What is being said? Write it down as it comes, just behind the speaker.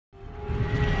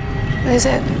What is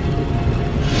it?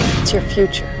 It's your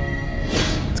future.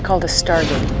 It's called a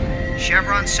Stargate.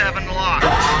 Chevron 7 locked.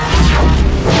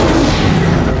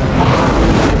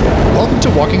 Welcome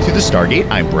to Walking Through the Stargate.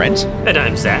 I'm Brent. And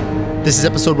I'm Zach. This is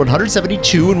episode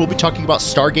 172, and we'll be talking about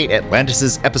Stargate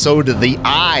Atlantis' episode, The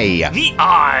Eye. The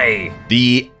Eye.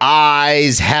 The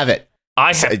Eyes have it.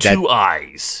 I have two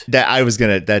eyes.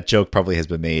 That joke probably has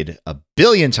been made a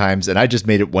billion times, and I just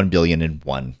made it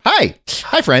 1,000,000,001. Hi.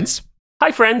 Hi, friends.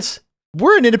 Hi, friends.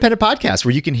 We're an independent podcast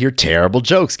where you can hear terrible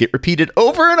jokes get repeated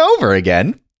over and over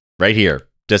again. Right here.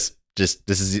 This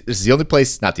is the only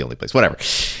place, not the only place, whatever.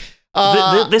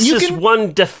 This is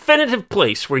one definitive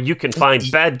place where you can find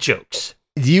bad jokes.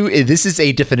 This is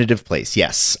a definitive place,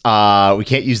 yes. We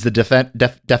can't use the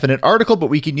definite article, but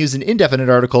we can use an indefinite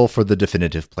article for the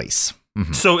definitive place.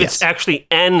 Mm-hmm. So it's actually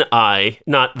an eye,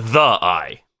 not the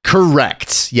eye.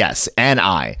 Correct. Yes, an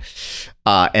eye.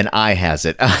 An eye has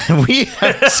it.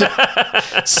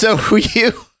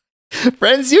 You,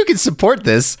 friends, you can support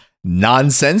this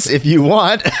nonsense if you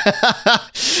want. We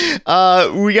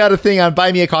got a thing on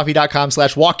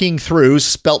buymeacoffee.com/walkingthrough,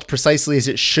 spelt precisely as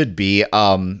it should be.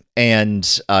 And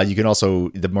you can also,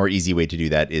 the easier way to do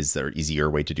that is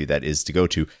to go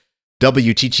to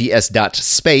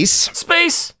wtts.space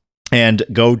and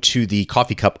go to the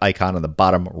coffee cup icon on the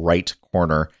bottom right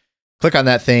corner. Click on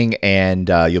that thing and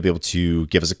you'll be able to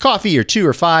give us a coffee or 2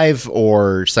 or 5,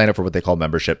 or sign up for what they call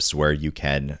memberships, where you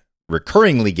can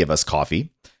recurringly give us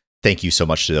coffee. Thank you so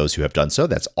much to those who have done so.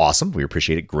 That's awesome. We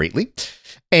appreciate it greatly.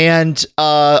 And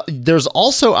there's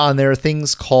also on there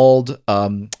things called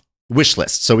wish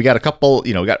lists. So we got a couple,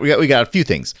 we got a few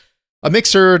things. A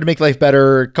mixer to make life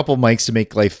better, a couple of mics to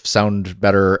make life sound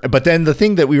better. But then the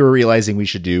thing that we were realizing we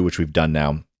should do, which we've done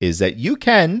now, is that you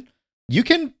can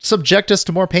subject us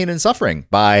to more pain and suffering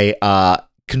by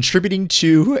contributing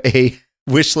to a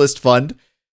wish list fund.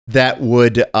 That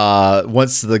would,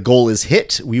 once the goal is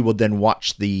hit, we will then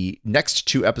watch the next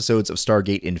 2 episodes of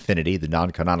Stargate Infinity, the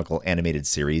non-canonical animated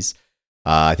series.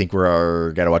 I think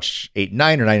we're going to watch 8 and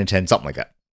 9 or 9 and 10, something like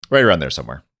that. Right around there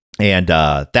somewhere. And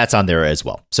that's on there as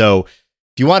well. So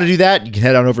if you want to do that, you can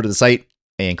head on over to the site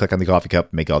and click on the coffee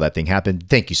cup, make all that thing happen.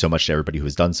 Thank you so much to everybody who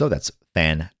has done so. That's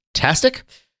fantastic.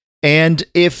 And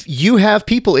if you have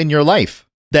people in your life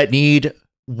that need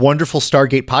wonderful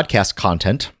Stargate podcast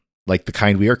content, like the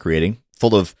kind we are creating,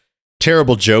 full of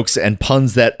terrible jokes and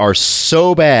puns that are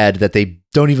so bad that they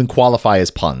don't even qualify as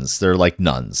puns. They're like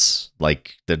nuns.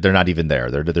 Like they're not even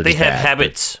there. They have bad.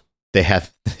 Habits.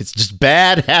 It's just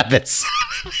bad habits.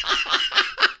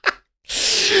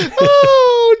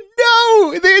 Oh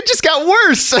no, they just got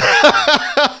worse.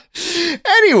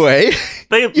 Anyway,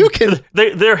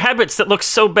 they're habits that look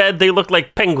so bad they look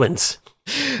like penguins.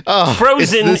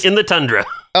 Frozen in the tundra.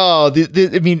 Oh,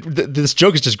 this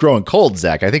joke is just growing cold,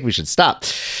 Zach. I think we should stop.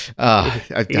 It's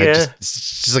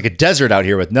just like a desert out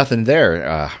here with nothing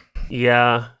there.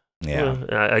 Yeah.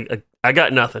 I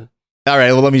got nothing. All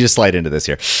right, well, let me just slide into this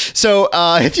here. So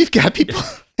if you've got people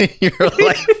in your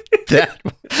life that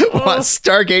want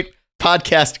Stargate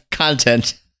podcast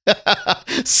content,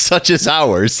 such as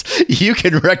ours, you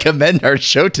can recommend our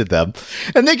show to them.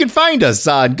 And they can find us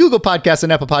on Google Podcasts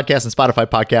and Apple Podcasts and Spotify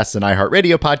Podcasts and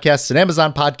iHeartRadio Podcasts and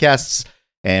Amazon Podcasts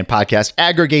and podcast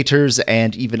aggregators.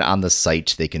 And even on the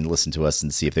site, they can listen to us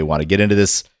and see if they want to get into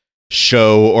this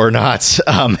show or not.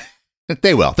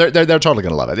 They will. They're totally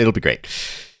going to love it. It'll be great.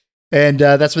 And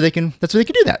that's where they can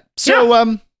do that.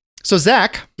 So, so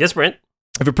Zach. Yes, Brent.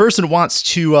 If a person wants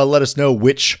to let us know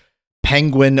which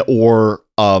penguin or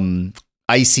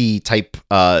icy type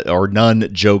or nun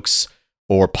jokes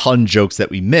or pun jokes that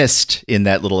we missed in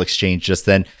that little exchange just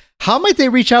then, how might they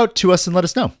reach out to us and let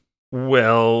us know?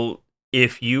 Well,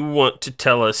 if you want to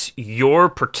tell us your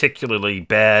particularly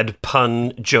bad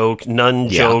pun joke, nun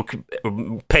joke,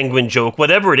 penguin joke,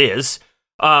 whatever it is,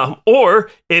 or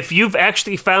if you've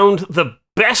actually found the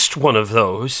best one of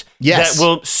those that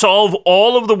will solve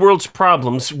all of the world's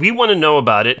problems, we want to know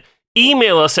about it.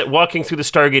 Email us at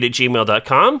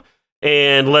walkingthroughthestargate@gmail.com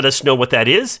and let us know what that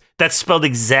is. That's spelled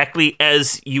exactly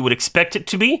as you would expect it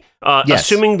to be,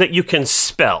 assuming that you can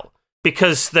spell.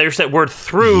 Because there's that word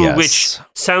through, which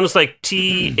sounds like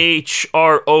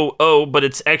THROO, but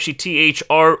it's actually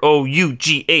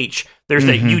THROUGH. There's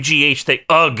that UGH, that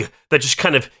UG, that just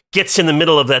kind of gets in the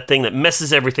middle of that thing that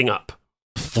messes everything up.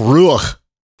 Through.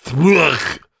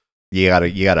 You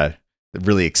gotta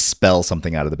really expel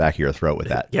something out of the back of your throat with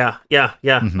that. Yeah.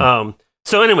 Mm-hmm.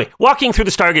 So anyway,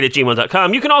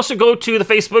 walkingthroughthestargate@gmail.com. You can also go to the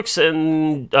Facebooks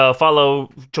and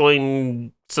follow,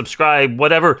 join, subscribe,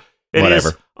 whatever. It Whatever.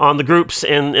 is on the groups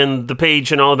and the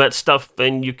page and all that stuff,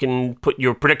 and you can put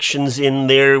your predictions in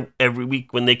there every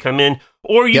week when they come in.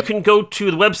 Or you can go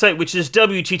to the website, which is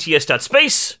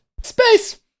wtts.space.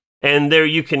 Space. And there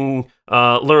you can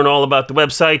learn all about the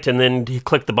website, and then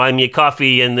click the Buy Me a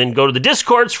Coffee, and then go to the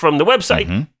Discords from the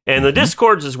website. And the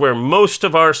Discords is where most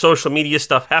of our social media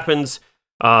stuff happens.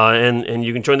 And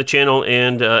you can join the channel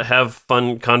and have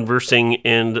fun conversing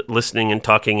and listening and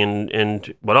talking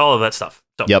and what all of that stuff.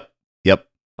 So, Yep.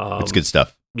 It's good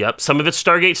stuff. Yep. Some of it's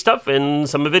Stargate stuff, and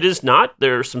some of it is not.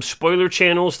 There are some spoiler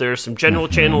channels. There are some general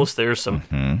channels. There are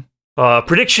some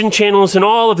prediction channels, and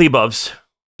all of the aboves.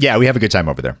 Yeah, we have a good time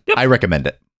over there. Yep. I recommend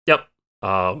it. Yep.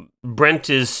 Brent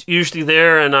is usually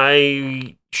there, and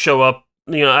I show up.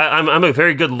 You know, I'm a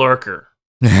very good lurker.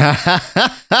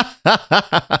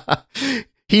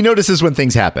 He notices when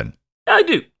things happen. I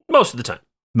do most of the time.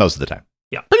 Most of the time.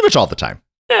 Yeah. Pretty much all the time.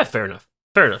 Yeah, fair enough.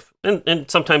 And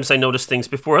sometimes I notice things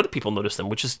before other people notice them,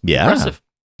 which is impressive.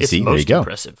 It's See, most there you go.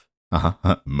 impressive.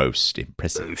 Most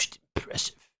impressive. Most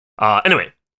impressive.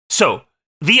 Anyway, so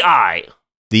the Eye.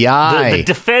 The Eye.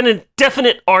 The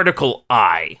definite article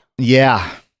Eye.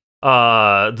 Yeah.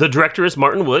 The director is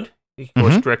Martin Wood. He, of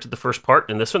course, directed the first part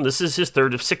in this one. This is his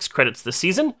third of 6 credits this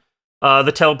season.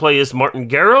 The teleplay is Martin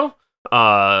Garrow.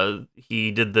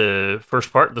 He did the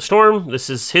first part, The Storm. This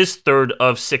is his third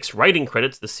of 6 writing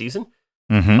credits this season.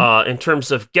 In terms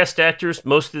of guest actors,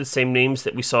 mostly the same names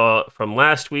that we saw from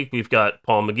last week. We've got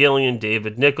Paul McGillian,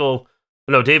 David Nichol.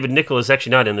 No, David Nichol is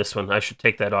actually not in this one. I should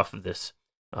take that off of this.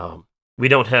 We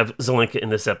don't have Zelenka in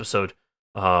this episode.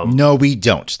 No, we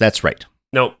don't. That's right.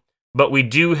 No, but we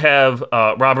do have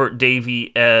Robert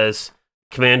Davey as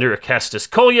Commander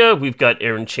Acastus Kolya. We've got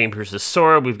Aaron Chambers as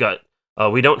Sora. We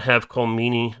don't have Cole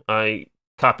Meany. I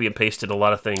copy and pasted a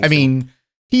lot of things. I mean,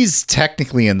 he's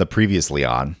technically in the previous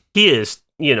Leon. He is,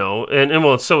 and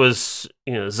well, so is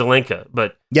Zelenka.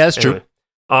 But yeah, that's anyway.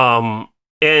 true.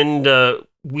 And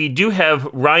we do have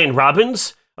Ryan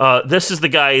Robbins. This is the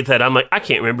guy that I'm like, I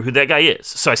can't remember who that guy is,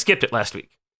 so I skipped it last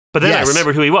week. But then I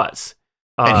remembered who he was.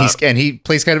 And he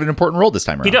plays kind of an important role this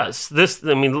time around. He does.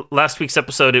 Last week's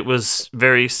episode, it was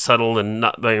very subtle and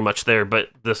not very much there, but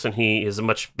this one, he is a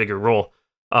much bigger role.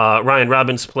 Ryan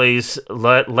Robbins plays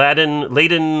Laden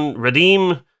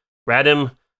Radim.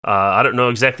 I don't know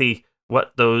exactly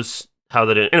how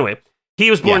that is. Anyway, he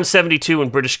was born in 1972 in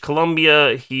British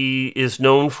Columbia. He is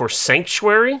known for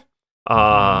Sanctuary,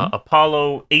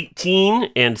 Apollo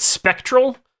 18, and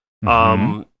Spectral.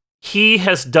 He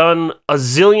has done a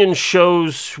zillion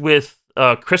shows with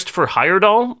Christopher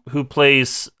Heyerdahl, who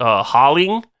plays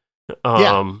Holling,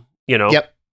 in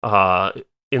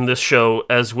this show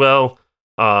as well.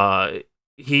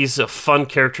 He's a fun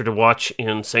character to watch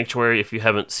in Sanctuary if you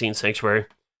haven't seen Sanctuary.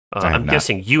 I'm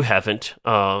guessing you haven't.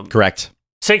 Correct.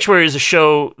 Sanctuary is a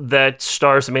show that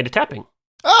stars Amanda Tapping.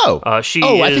 I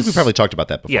think we probably talked about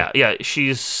that before. Yeah.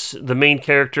 She's the main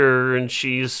character, and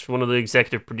she's one of the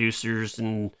executive producers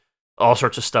and all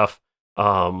sorts of stuff.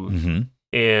 And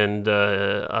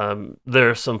there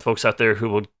are some folks out there who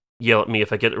will yell at me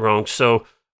if I get it wrong. So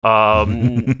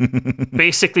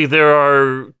basically, there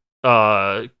are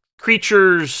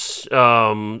creatures,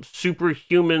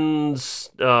 superhumans,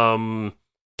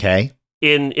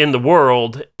 in the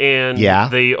world, and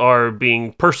they are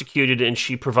being persecuted, and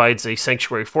she provides a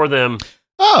sanctuary for them.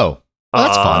 Oh, well,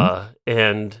 that's fun.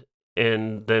 And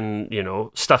then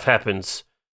stuff happens.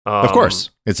 Of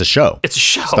course, it's a show. It's a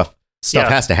show. Stuff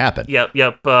has to happen. Yep.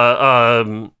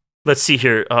 Let's see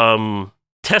here.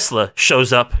 Tesla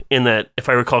shows up in that, if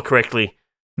I recall correctly.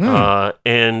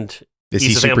 And is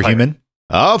he superhuman?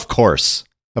 Of course.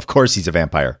 Of course he's a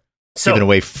vampire. Giving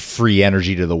away free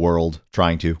energy to the world,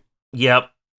 trying to.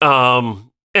 Yep.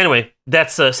 Anyway,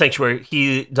 that's Sanctuary.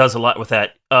 He does a lot with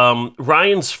that.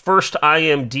 Ryan's first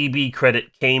IMDb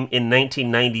credit came in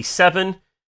 1997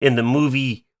 in the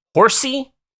movie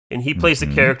Horsey, and he plays the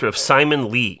character of Simon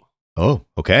Lee. Oh,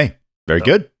 okay. Very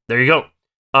good. There you go.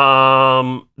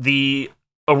 The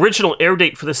original air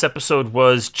date for this episode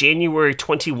was January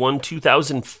 21,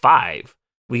 2005.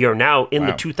 We are now in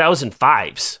the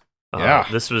 2005s.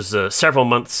 This was several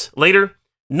months later.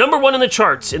 Number 1 in the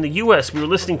charts in the U.S., we were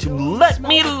listening to Let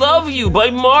Me Love You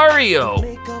by Mario.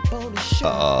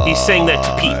 He sang that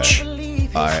to Peach.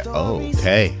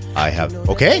 Okay.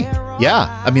 Okay.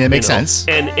 Yeah. I mean, that makes sense.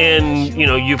 And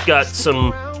you've got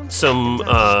some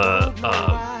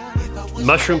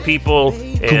mushroom people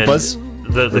and Koopas?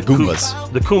 the Goombas.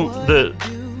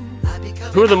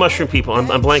 Who are the mushroom people? I'm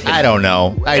blanking. I don't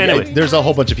know. Anyway. There's a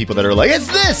whole bunch of people that are like, it's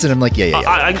this, and I'm like,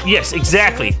 yeah. Yes,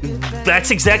 exactly.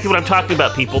 That's exactly what I'm talking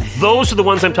about, people. Those are the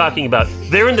ones I'm talking about.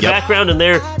 They're in the background, and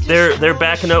they're they're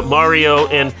backing up Mario,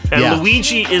 and Yeah.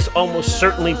 Luigi is almost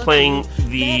certainly playing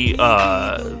the.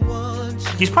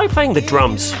 He's probably playing the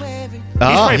drums. He's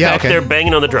probably back there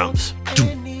banging on the drums.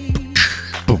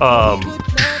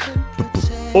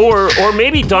 Or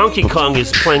maybe Donkey Kong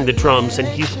is playing the drums and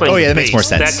he's playing the bass. That makes more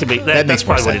sense. That could be that that's makes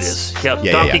more probably sense. what it is. Yep.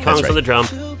 Yeah, Donkey yeah, Kong's that's on the drum.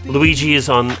 Luigi is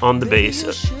on the bass.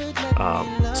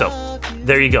 So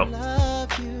there you go.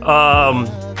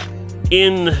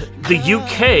 In the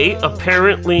UK,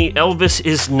 apparently Elvis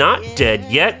is not dead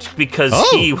yet because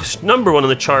he was #1 on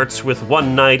the charts with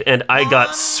One Night and I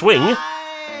Got Swing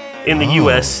in the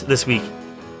US this week.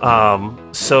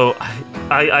 So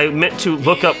I meant to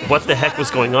look up what the heck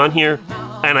was going on here,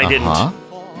 and I didn't.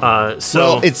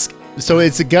 Well, it's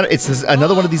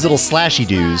another one of these little slashy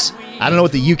doos. I don't know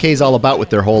what the UK is all about with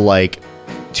their whole like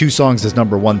 2 songs as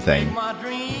 #1 thing. But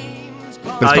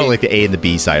it's probably like the A and the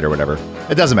B side or whatever.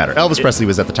 It doesn't matter. Elvis Presley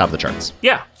was at the top of the charts.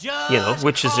 Yeah,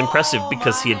 which is impressive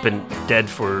because he had been dead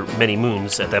for many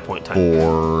moons at that point in time.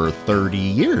 For 30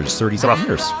 years, 30-something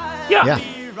years. Yeah.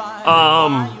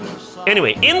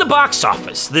 Anyway, in the box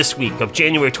office this week of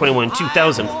January 21,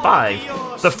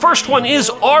 2005, the first one is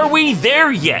Are We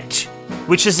There Yet?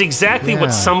 Which is exactly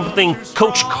what something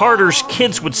Coach Carter's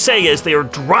kids would say as they are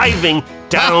driving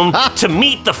down to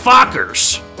meet the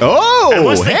Fockers. Oh, and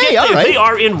once they hey, get all there, right. They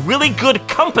are in really good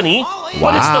company,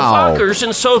 but it's the Wow. Fockers,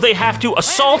 and so they have to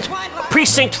assault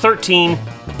Precinct 13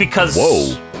 because...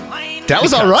 Whoa. That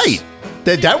was all right.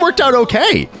 That worked out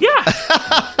okay. Yeah.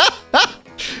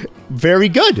 Very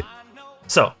good.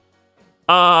 So,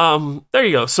 there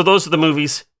you go. So those are the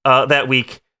movies that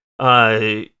week.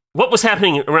 What was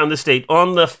happening around this date?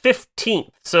 On the 15th,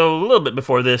 so a little bit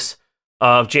before this,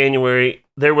 of January,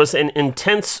 there was an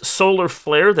intense solar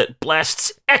flare that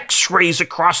blasts X-rays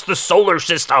across the solar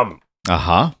system.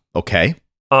 Uh-huh. Okay.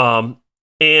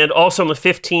 And also on the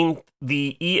 15th,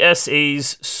 the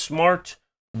ESA's Smart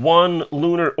 1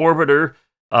 lunar orbiter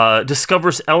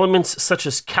discovers elements such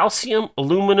as calcium,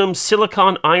 aluminum,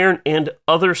 silicon, iron, and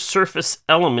other surface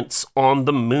elements on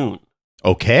the moon.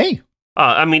 Okay.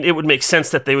 I mean, it would make sense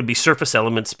that they would be surface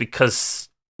elements because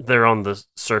they're on the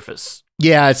surface.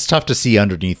 Yeah, it's tough to see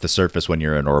underneath the surface when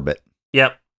you're in orbit.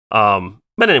 Yep.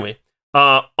 But anyway,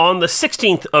 on the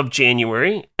 16th of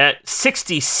January, at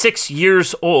 66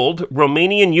 years old,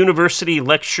 Romanian University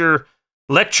lecturer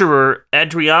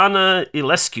Adriana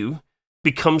Ilescu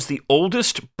becomes the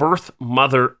oldest birth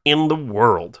mother in the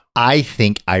world. I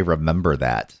think I remember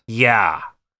that. Yeah.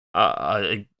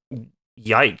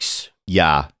 Yikes.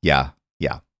 Yeah.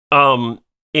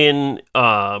 In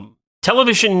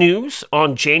television news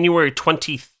on January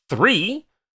 23,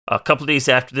 a couple of days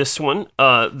after this one,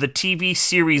 the TV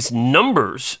series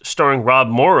Numbers, starring Rob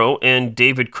Morrow and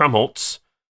David Krumholtz,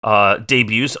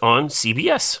 debuts on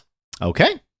CBS.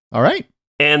 Okay. All right.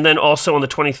 And then also on the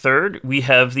 23rd, we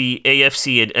have the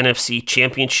AFC and NFC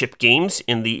championship games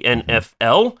in the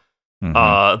NFL.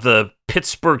 Mm-hmm. The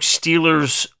Pittsburgh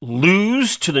Steelers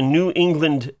lose to the New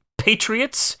England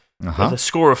Patriots with a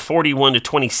score of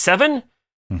 41-27.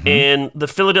 Mm-hmm. And the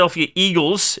Philadelphia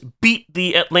Eagles beat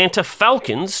the Atlanta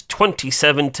Falcons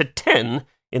 27-10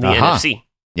 in the NFC.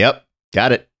 Yep.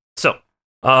 Got it. So,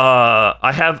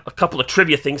 I have a couple of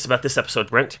trivia things about this episode,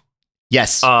 Brent.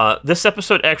 Yes. This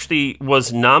episode actually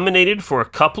was nominated for a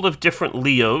couple of different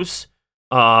Leos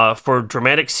for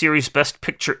Dramatic Series Best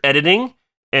Picture Editing.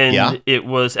 And it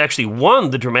was actually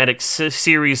won the Dramatic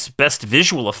Series Best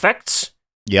Visual Effects.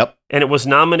 Yep. And it was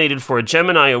nominated for a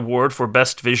Gemini Award for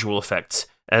Best Visual Effects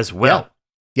as well.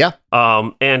 Yeah.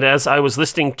 And as I was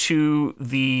listening to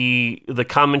the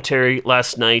commentary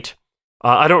last night,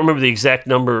 I don't remember the exact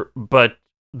number, but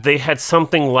they had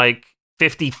something like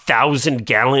 50,000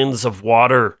 gallons of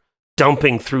water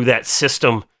dumping through that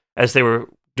system as they were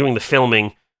doing the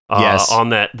filming on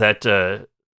that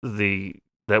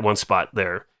one spot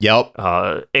there. Yep.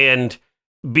 And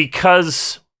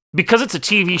because it's a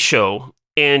TV show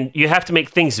and you have to make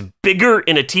things bigger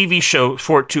in a TV show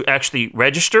for it to actually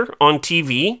register on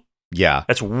TV. Yeah.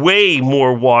 That's way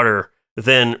more water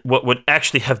than what would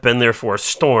actually have been there for a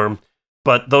storm.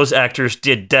 But those actors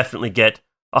did definitely get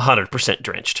 100%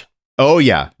 drenched. Oh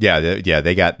yeah.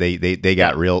 They got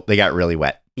really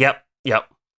wet. Yep.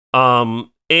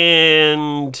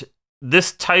 And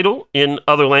this title in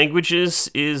other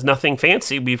languages is nothing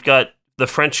fancy. We've got the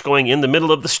French going in the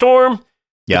middle of the storm.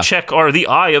 Yeah. The Czech are the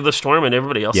eye of the storm, and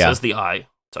everybody else says the eye.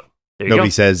 So there you go.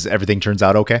 Nobody says everything turns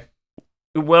out okay.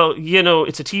 Well,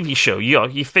 it's a TV show.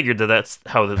 You figured that's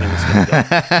how the thing is going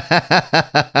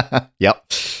to go. Yep.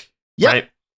 Right?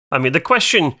 I mean, the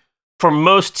question for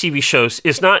most TV shows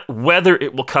is not whether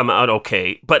it will come out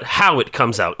okay, but how it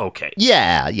comes out okay.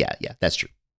 Yeah. That's true.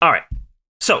 All right.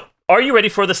 So, are you ready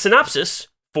for the synopsis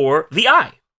for The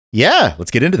Eye? Yeah,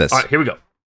 let's get into this. All right, here we go.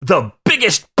 The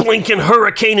biggest blinking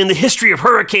hurricane in the history of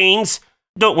hurricanes.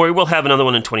 Don't worry, we'll have another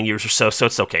one in 20 years or so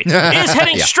it's okay. Is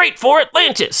heading straight for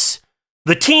Atlantis.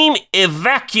 The team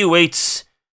evacuates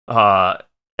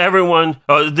everyone,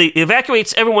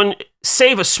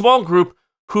 save a small group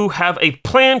who have a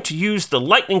plan to use the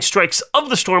lightning strikes of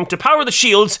the storm to power the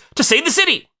shields to save the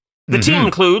city. The team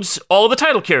includes all the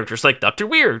title characters like Dr.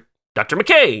 Weir, Dr.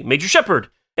 McKay, Major Shepard,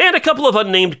 and a couple of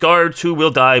unnamed guards who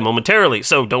will die momentarily,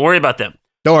 so don't worry about them.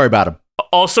 Don't worry about them.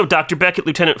 Also, Dr. Beckett,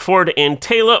 Lieutenant Ford, and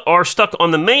Taylor are stuck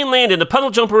on the mainland in a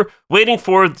puddle jumper waiting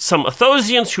for some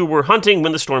Athosians who were hunting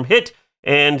when the storm hit,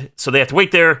 and so they have to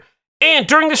wait there. And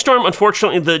during the storm,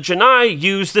 unfortunately, the Janai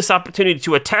use this opportunity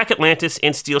to attack Atlantis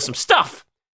and steal some stuff.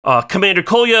 Commander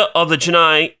Kolya of the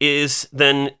Janai is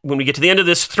then, when we get to the end of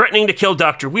this, threatening to kill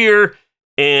Dr. Weir,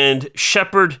 and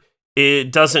Shepard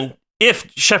doesn't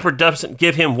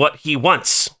give him what he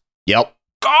wants. Yep.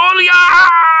 Kolya!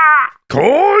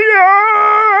 Kolya!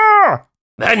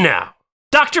 And now,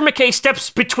 Dr. McKay steps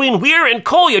between Weir and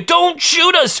Kolya. Don't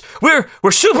shoot us! We're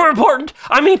super important.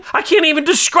 I mean, I can't even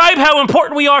describe how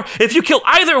important we are. If you kill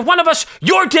either one of us,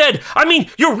 you're dead. I mean,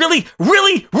 you're really,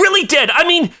 really, really dead. I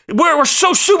mean, we're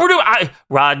so super duper.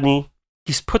 Rodney,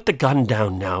 he's put the gun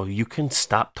down now. You can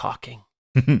stop talking.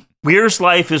 Weir's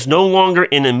life is no longer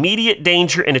in immediate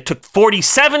danger, and it took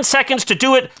 47 seconds to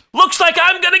do it. Looks like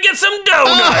I'm gonna get some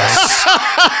donuts.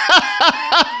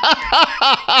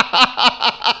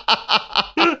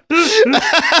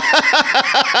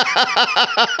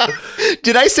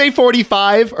 Did I say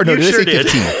 45? Or no, You did sure I say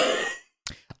 15?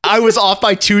 I was off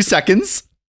by 2 seconds.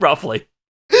 Roughly.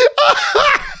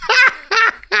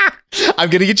 I'm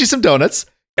going to get you some donuts.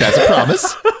 That's a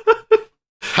promise.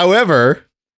 However,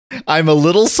 I'm a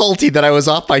little salty that I was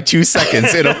off by 2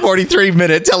 seconds in a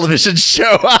 43-minute television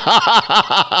show.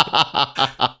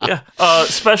 Yeah.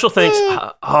 Special thanks.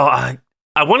 I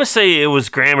want to say it was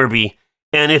Grammarby.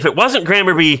 And if it wasn't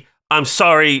Grammarby, I'm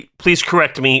sorry. Please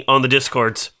correct me on the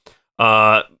Discords.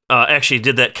 Actually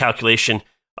did that calculation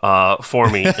for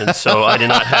me. And so I did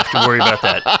not have to worry about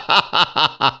that.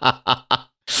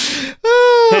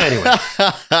 Anyway.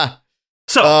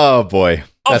 So, oh, boy.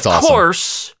 That's awesome. Of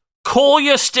course,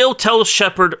 Kolya still tells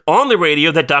Shepard on the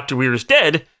radio that Dr. Weir is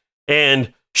dead,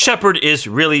 and Shepard is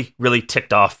really, really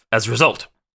ticked off as a result.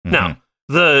 Mm-hmm. Now,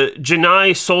 the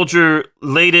Janai soldier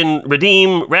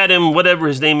Radim, whatever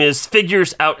his name is,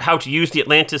 figures out how to use the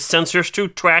Atlantis sensors to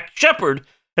track Shepard,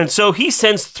 and so he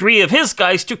sends 3 of his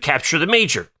guys to capture the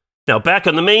Major. Now, back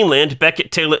on the mainland,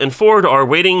 Beckett, Taylor, and Ford are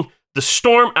waiting the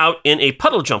storm out in a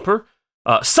puddle jumper.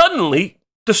 Suddenly,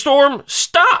 the storm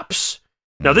stops.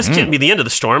 Now, this can't be the end of the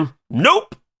storm.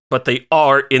 Nope. But they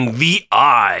are in the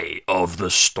eye of the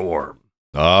storm.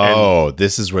 Oh, and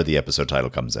this is where the episode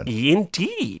title comes in.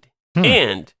 Indeed.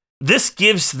 And this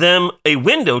gives them a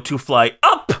window to fly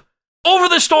up over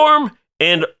the storm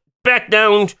and back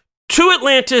down to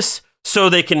Atlantis so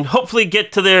they can hopefully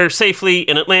get to there safely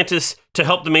in Atlantis to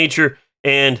help the Major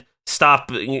and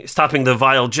stopping the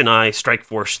vile Janai strike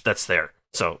force that's there.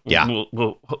 So, yeah.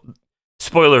 We'll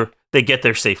spoiler, they get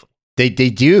there safely. They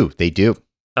do.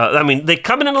 I mean, they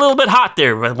come in a little bit hot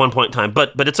there at one point in time,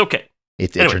 but it's okay.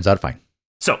 It turns out fine.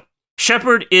 So,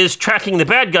 Shepard is tracking the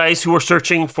bad guys who are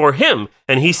searching for him,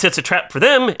 and he sets a trap for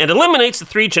them and eliminates the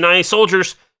 3 Janai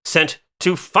soldiers sent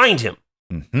to find him.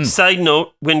 Mm-hmm. Side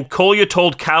note, when Kolya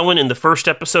told Cowan in the first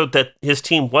episode that his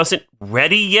team wasn't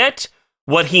ready yet,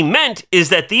 what he meant is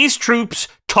that these troops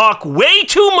talk way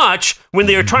too much when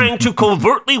they are trying to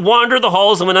covertly wander the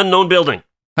halls of an unknown building.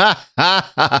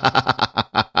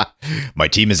 My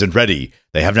team isn't ready.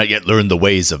 They have not yet learned the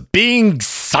ways of being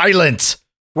silent.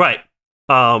 Right.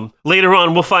 Later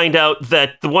on, we'll find out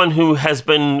that the one who has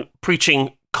been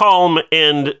preaching calm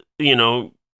and,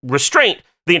 restraint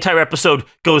the entire episode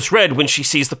goes red when she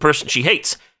sees the person she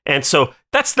hates. And so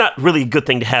that's not really a good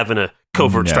thing to have in a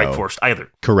covert strike force either.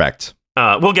 Correct.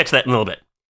 We'll get to that in a little bit.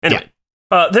 Anyway. Yeah.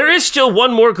 There is still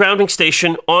one more grounding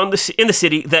station in the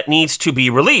city that needs to be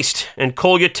released, and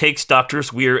Kolya takes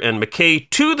Drs. Weir and McKay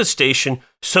to the station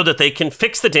so that they can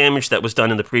fix the damage that was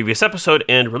done in the previous episode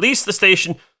and release the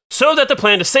station so that the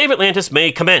plan to save Atlantis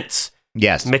may commence.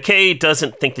 Yes. McKay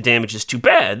doesn't think the damage is too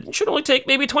bad. It should only take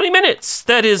maybe 20 minutes.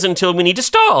 That is until we need to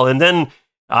stall, and then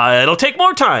it'll take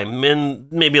more time, and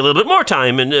maybe a little bit more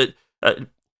time, and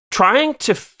trying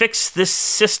to fix this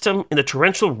system in a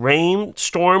torrential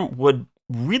rainstorm would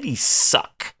really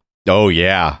suck. Oh,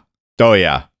 yeah.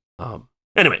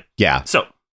 Anyway. Yeah. So,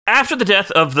 after the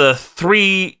death of the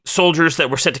 3 soldiers that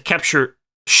were sent to capture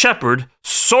Shepard,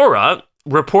 Sora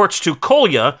reports to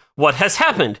Kolya what has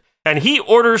happened, and he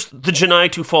orders the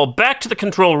Janai to fall back to the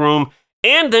control room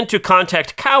and then to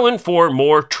contact Cowan for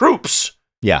more troops.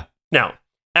 Yeah. Now,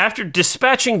 after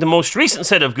dispatching the most recent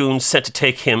set of goons sent to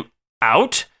take him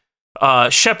out,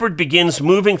 Shepard begins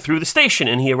moving through the station,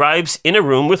 and he arrives in a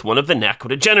room with one of the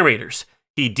Nakoda generators.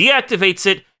 He deactivates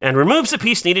it and removes the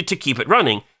piece needed to keep it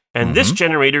running, and this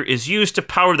generator is used to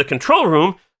power the control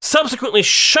room, subsequently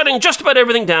shutting just about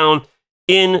everything down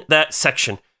in that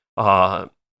section.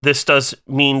 This does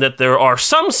mean that there are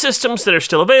some systems that are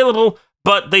still available,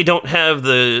 but they don't have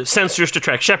the sensors to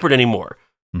track Shepard anymore.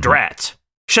 Drat.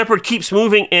 Shepard keeps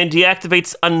moving and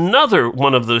deactivates another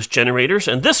one of those generators,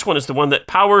 and this one is the one that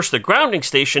powers the grounding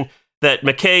station that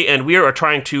McKay and Weir are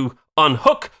trying to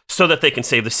unhook so that they can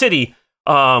save the city.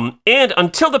 And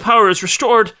until the power is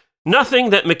restored, nothing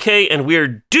that McKay and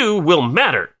Weir do will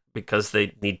matter, because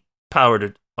they need power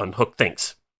to unhook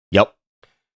things. Yep.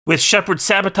 With Shepard's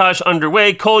sabotage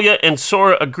underway, Kolya and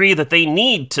Sora agree that they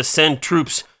need to send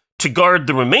troops to guard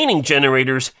the remaining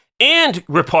generators and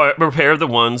repair the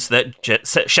ones that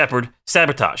Shepard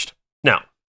sabotaged. Now,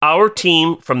 our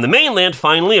team from the mainland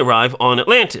finally arrive on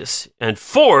Atlantis, and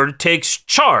Ford takes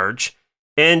charge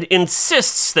and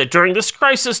insists that during this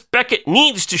crisis, Beckett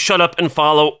needs to shut up and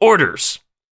follow orders.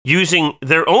 Using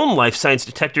their own life science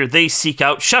detector, they seek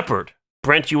out Shepard.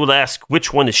 Brent, you will ask,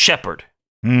 which one is Shepard?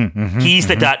 He's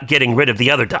the dot getting rid of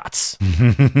the other dots.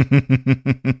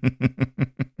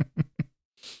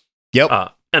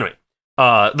 Yep. Anyway,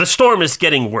 the storm is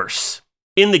getting worse.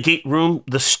 In the gate room,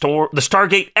 the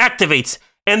Stargate activates,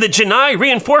 and the Janai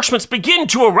reinforcements begin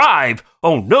to arrive.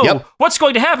 Oh no, What's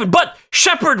going to happen? But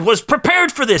Shepard was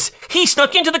prepared for this. He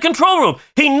snuck into the control room.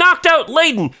 He knocked out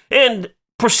Layden and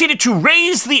proceeded to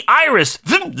raise the Iris.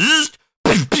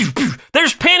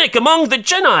 There's panic among the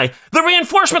Janai. The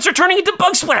reinforcements are turning into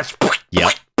bug splats.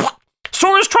 Yep.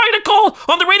 Sora's trying to call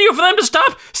on the radio for them to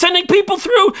stop sending people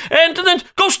through and then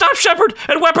go stop Shepard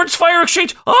and weapons fire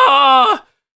exchange.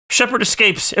 Shepard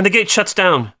escapes and the gate shuts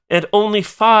down, and only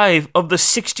 5 of the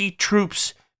 60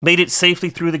 troops made it safely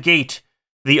through the gate.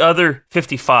 The other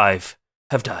 55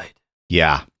 have died.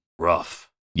 Yeah. Rough.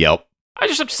 Yep. I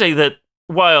just have to say that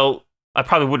while I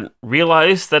probably wouldn't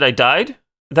realize that I died,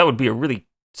 that would be a really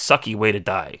sucky way to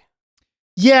die.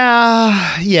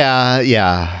 Yeah.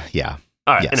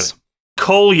 All right, Yes. Anyway.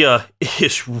 Kolya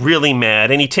is really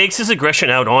mad, and he takes his aggression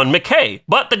out on McKay,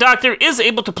 but the doctor is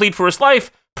able to plead for his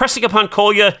life, pressing upon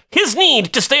Kolya his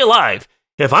need to stay alive.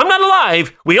 If I'm not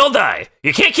alive, we all die.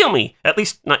 You can't kill me. At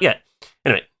least, not yet.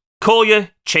 Anyway, Kolya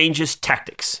changes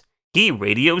tactics. He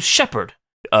radios Shepard.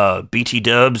 BT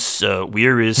dubs,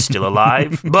 Weir is still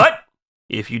alive, but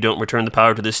if you don't return the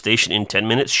power to this station in 10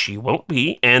 minutes, she won't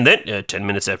be. And then, 10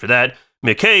 minutes after that,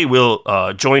 McKay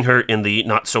will join her in the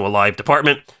not-so-alive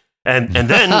department. And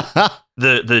then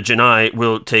the Janai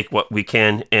will take what we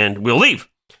can and we'll leave.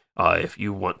 If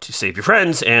you want to save your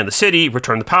friends and the city,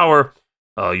 return the power,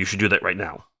 you should do that right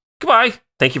now. Goodbye.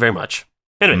 Thank you very much.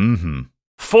 Anyway,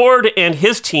 Ford and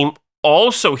his team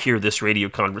also hear this radio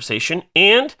conversation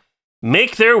and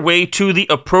make their way to the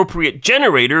appropriate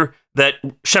generator that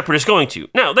Shepard is going to.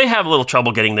 Now, they have a little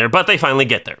trouble getting there, but they finally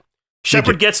get there.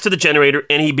 Shepard gets to the generator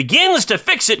and he begins to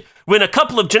fix it when a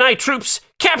couple of Janai troops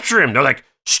capture him. They're like,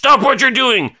 "Stop what you're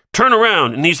doing! Turn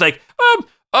around!" And he's like,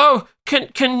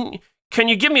 can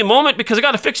you give me a moment because I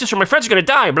got to fix this or my friends are going to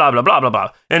die, blah, blah, blah, blah, blah.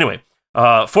 Anyway,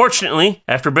 fortunately,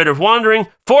 after a bit of wandering,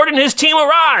 Ford and his team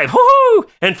arrive. Woohoo!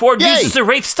 And Ford uses the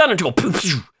Wraith Stunner to go poof,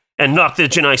 poof, and knock the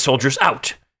Janai soldiers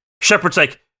out. Shepard's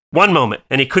like, one moment,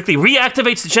 and he quickly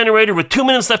reactivates the generator with 2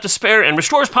 minutes left to spare and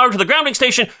restores power to the grounding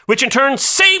station, which in turn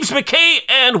saves McKay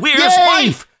and Weir's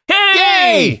wife.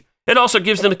 Yay! It also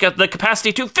gives them the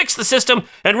capacity to fix the system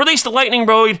and release the lightning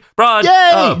rod.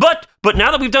 But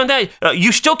now that we've done that,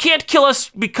 you still can't kill us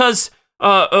because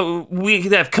we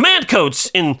have command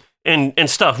codes and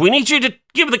stuff. We need you to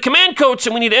give the command codes,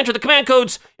 and we need to enter the command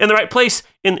codes in the right place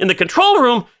in the control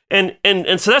room. And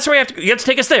so that's where you have to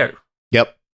take us there.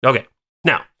 Yep. Okay.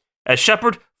 Now, as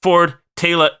Shepard, Ford,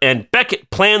 Teyla, and Beckett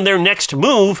plan their next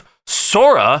move,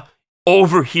 Sora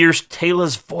overhears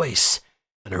Tayla's voice,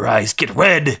 and her eyes get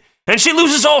red. And she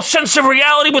loses all sense of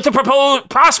reality with the proposed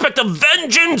prospect of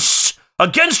vengeance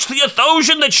against the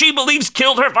Athosian that she believes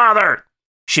killed her father.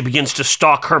 She begins to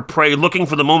stalk her prey, looking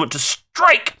for the moment to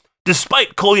strike,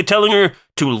 despite Kolya telling her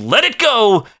to let it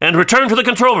go and return to the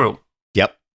control room.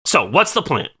 Yep. So, what's the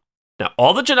plan? Now,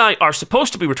 all the Janai are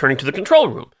supposed to be returning to the control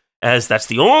room, as that's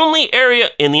the only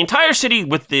area in the entire city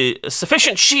with the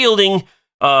sufficient shielding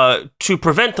to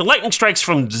prevent the lightning strikes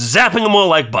from zapping them all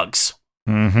like bugs.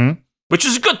 Which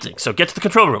is a good thing, so get to the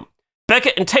control room.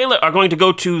 Beckett and Teyla are going to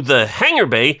go to the hangar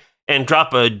bay and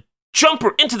drop a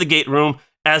jumper into the gate room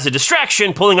as a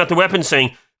distraction, pulling out the weapon,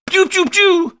 saying, pew, pew,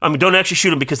 pew. I mean, don't actually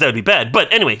shoot him because that would be bad.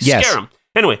 But anyway, scare him.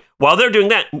 Anyway, while they're doing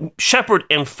that, Shepard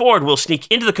and Ford will sneak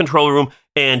into the control room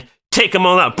and take them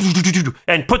all out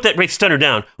and put that Wraith stunner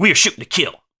down. We are shooting to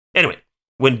kill. Anyway,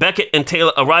 when Beckett and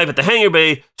Teyla arrive at the hangar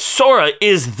bay, Sora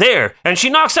is there, and she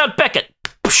knocks out Beckett.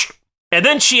 And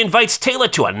then she invites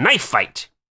Teyla to a knife fight.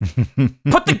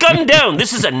 Put the gun down.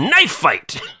 This is a knife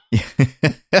fight.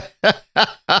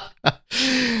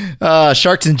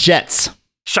 Sharks and jets.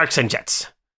 Sharks and jets.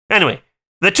 Anyway,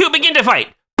 the two begin to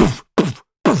fight.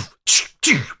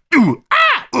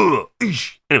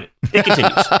 Anyway, it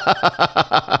continues.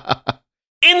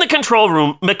 In the control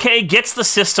room, McKay gets the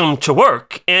system to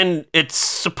work, and it's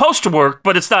supposed to work,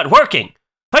 but it's not working.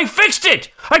 I fixed it!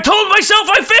 I told myself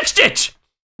I fixed it!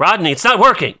 Rodney, it's not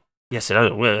working. Yes,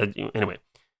 anyway.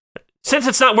 Since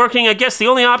it's not working, I guess the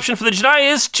only option for the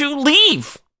Jedi is to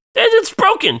leave. It's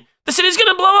broken. The city's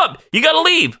gonna blow up. You gotta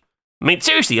leave. I mean,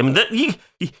 seriously, you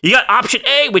got option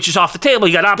A, which is off the table.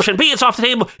 You got option B, it's off the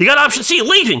table. You got option C,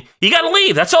 leaving. You gotta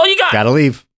leave. That's all you got. Gotta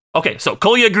leave. Okay, so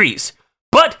Kolya agrees.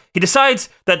 But he decides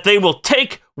that they will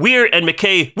take Weir and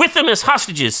McKay with them as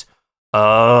hostages.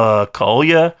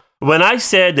 Kolya, when I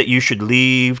said that you should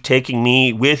leave, taking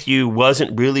me with you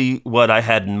wasn't really what I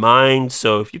had in mind.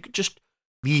 So if you could just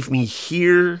leave me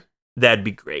here, that'd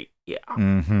be great. Yeah.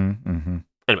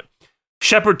 Anyway,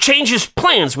 Shepard changes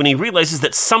plans when he realizes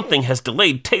that something has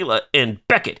delayed Teyla and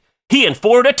Beckett. He and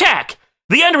Ford attack.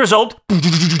 The end result,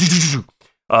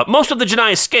 most of the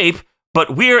Jedi escape,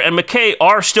 but Weir and McKay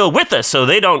are still with us, so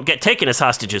they don't get taken as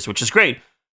hostages, which is great.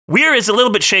 Weir is a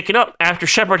little bit shaken up after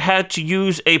Shepard had to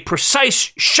use a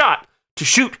precise shot to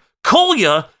shoot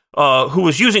Kolya, who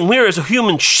was using Weir as a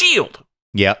human shield.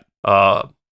 Yep.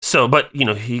 But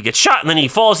he gets shot, and then he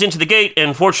falls into the gate,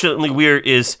 and fortunately Weir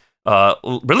is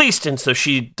released, and so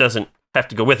she doesn't have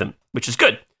to go with him, which is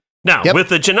good. Now, with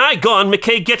the Jedi gone,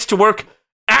 McKay gets to work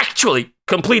actually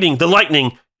completing the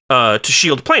lightning to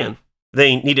shield plan.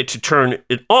 They needed to turn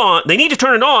it on. They need to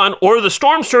turn it on, or the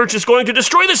storm surge is going to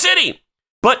destroy the city.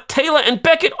 But Teyla and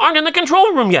Beckett aren't in the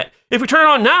control room yet. If we turn it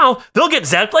on now, they'll get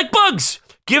zapped like bugs.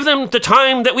 Give them the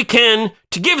time that we can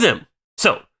to give them.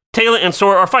 So, Teyla and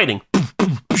Sora are fighting.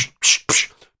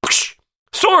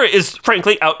 Sora is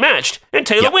frankly outmatched, and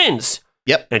Teyla wins.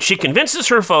 Yep. And she convinces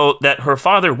her foe that her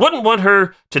father wouldn't want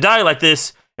her to die like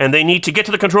this, and they need to get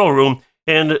to the control room.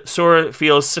 And Sora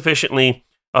feels sufficiently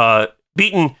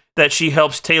beaten that she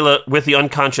helps Teyla with the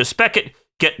unconscious Beckett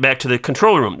get back to the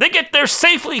control room. They get there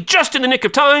safely just in the nick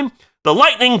of time. The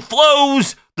lightning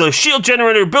flows, the shield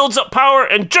generator builds up power,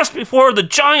 and just before the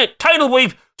giant tidal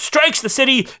wave strikes the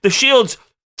city, the shields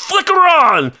flicker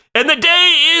on, and the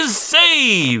day is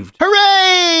saved.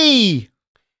 Hooray!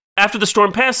 After the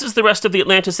storm passes, the rest of the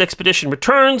Atlantis expedition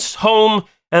returns home,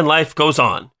 and life goes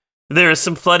on. There is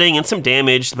some flooding and some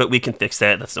damage, but we can fix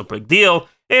that. That's no big deal.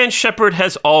 And Shepard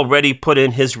has already put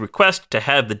in his request to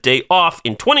have the day off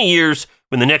in 20 years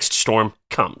when the next storm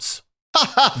comes.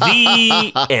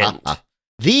 The end.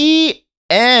 The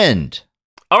end.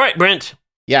 All right, Brent.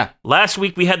 Yeah. Last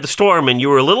week we had the storm, and you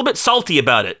were a little bit salty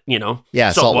about it,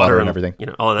 Yeah, salt water and everything.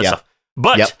 All of that stuff.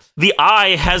 But the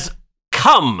eye has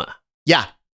come. Yeah.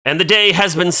 And the day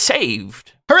has been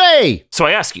saved. Hooray! So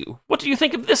I ask you, what do you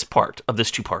think of this part of this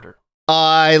two-parter?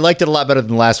 I liked it a lot better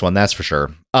than the last one, that's for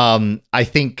sure. I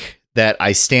think that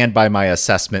I stand by my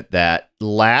assessment that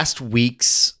last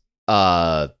week's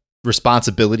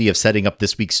responsibility of setting up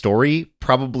this week's story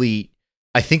probably,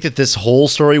 I think that this whole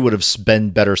story would have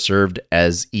been better served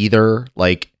as either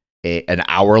like an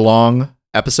hour-long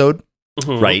episode,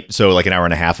 right? So like an hour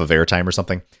and a half of airtime or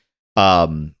something,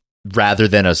 rather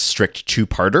than a strict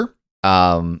two-parter.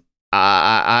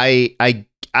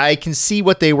 I can see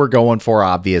what they were going for.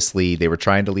 Obviously, they were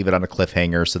trying to leave it on a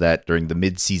cliffhanger so that during the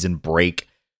mid-season break,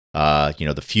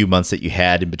 the few months that you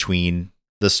had in between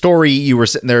the story, you were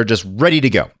sitting there just ready to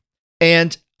go.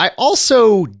 And I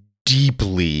also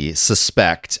deeply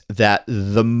suspect that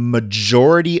the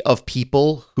majority of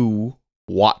people who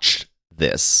watched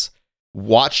this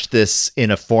in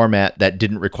a format that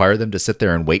didn't require them to sit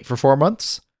there and wait for 4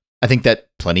 months. I think that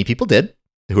plenty of people did,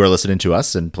 who are listening to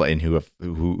us and who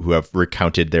have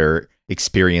recounted their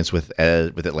experience with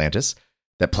Atlantis,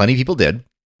 that plenty of people did.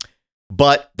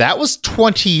 But that was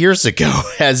 20 years ago,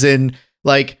 as in,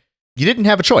 like, you didn't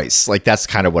have a choice. Like, that's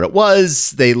kind of what it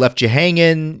was. They left you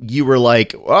hanging. You were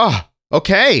like, oh,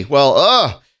 okay,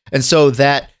 well, and so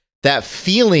that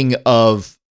feeling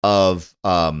of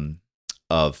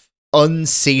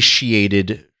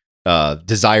unsatiated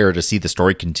desire to see the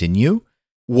story continue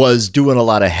was doing a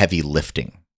lot of heavy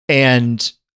lifting.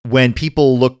 And when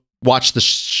people look watch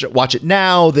watch it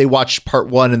now. They watch part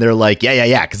 1 and they're like,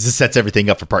 yeah, because this sets everything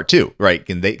up for part 2, right?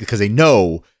 And because they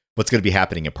know what's going to be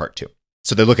happening in part 2,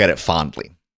 so they look at it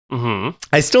fondly. Mm-hmm.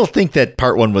 I still think that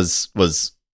part 1 was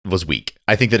weak.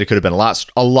 I think that it could have been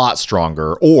a lot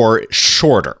stronger or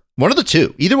shorter. One of the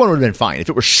two. Either one would have been fine. If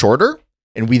it was shorter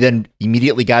and we then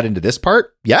immediately got into this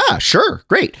part, yeah, sure,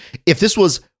 great. If this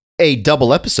was a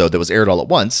double episode that was aired all at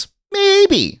once,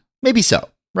 maybe so,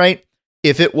 right?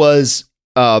 If it was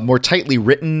more tightly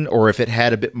written, or if it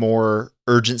had a bit more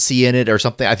urgency in it or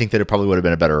something, I think that it probably would have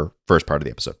been a better first part of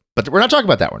the episode. But we're not talking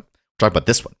about that one. We're talking about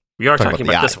this one. We are talking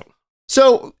about this one.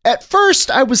 So at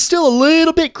first, I was still a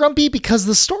little bit grumpy because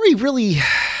the story really,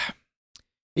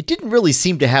 it didn't really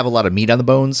seem to have a lot of meat on the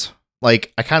bones.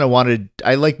 Like,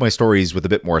 I like my stories with a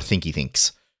bit more thinky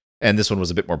thinks, and this one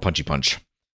was a bit more punchy punch.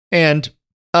 And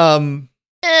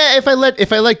if I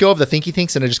let go of the thinky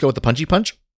thinks and I just go with the punchy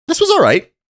punch, this was all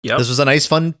right. Yep. This was a nice,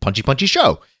 fun, punchy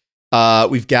show.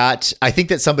 We've got, I think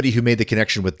that somebody who made the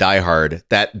connection with Die Hard,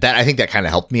 that I think that kind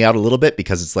of helped me out a little bit,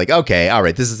 because it's like, okay, all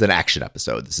right, this is an action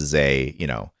episode. This is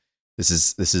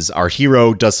this is our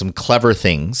hero does some clever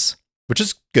things, which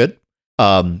is good.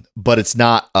 But it's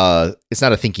not a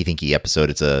thinky episode.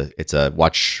 It's a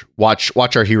watch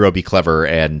our hero be clever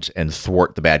and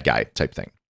thwart the bad guy type thing.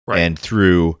 Right. And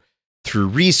through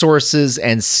resources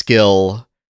and skill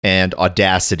and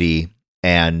audacity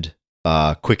and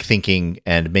quick thinking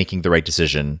and making the right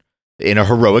decision in a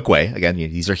heroic way. Again,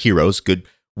 these are heroes.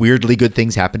 Weirdly good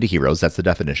things happen to heroes. That's the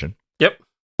definition. Yep.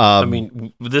 I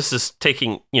mean, this is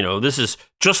this is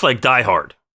just like Die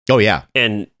Hard. Oh yeah.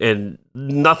 And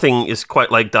nothing is quite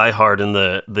like Die Hard, and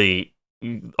the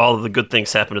all of the good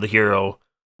things happen to the hero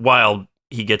while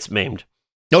he gets maimed.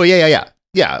 Oh yeah.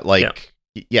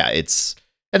 It's,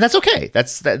 and that's okay.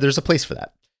 There's a place for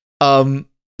that.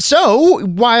 So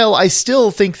while I still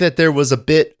think that there was a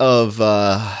bit of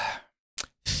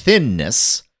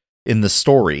thinness in the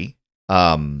story,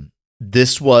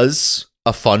 this was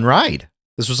a fun ride.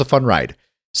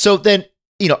 So then,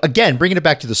 again, bringing it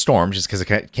back to the storm, just because I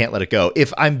can't let it go.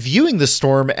 If I'm viewing the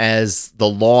storm as the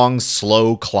long,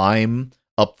 slow climb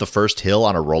up the first hill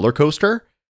on a roller coaster,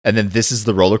 and then this is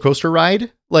the roller coaster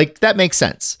ride, like, that makes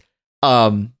sense.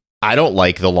 I don't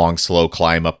like the long, slow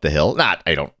climb up the hill.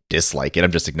 I don't dislike it.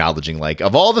 I'm just acknowledging, like,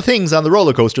 of all the things on the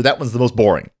roller coaster, that one's the most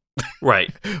boring.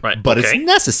 Right. But it's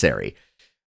necessary.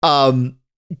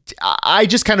 I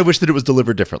just kind of wish that it was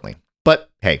delivered differently. But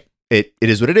hey, it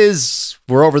is what it is.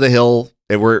 We're over the hill.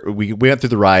 We went through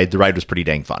the ride. The ride was pretty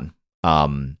dang fun.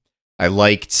 I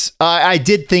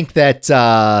did think that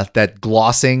that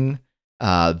glossing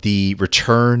the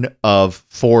return of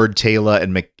Ford, Taylor,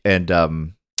 and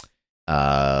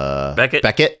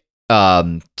Beckett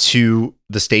to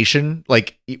the station.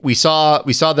 Like, we saw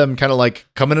them kind of like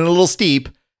coming in a little steep,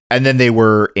 and then they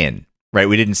were in, right?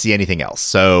 We didn't see anything else.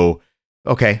 So,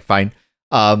 okay, fine.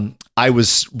 I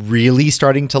was really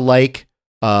starting to like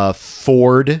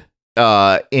Ford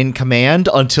in command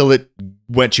until it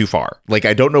went too far. Like,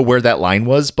 I don't know where that line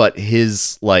was, but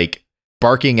his like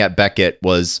barking at Beckett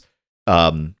was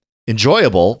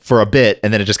enjoyable for a bit,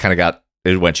 and then it just kind of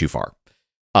went too far.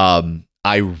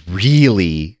 I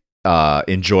really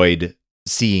enjoyed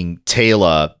seeing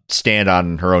Taylor stand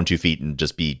on her own 2 feet and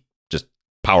just be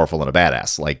powerful and a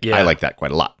badass. Like, I like that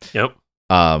quite a lot. Yep.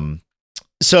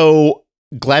 So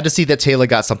glad to see that Taylor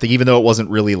got something, even though it wasn't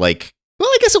really like, well,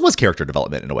 I guess it was character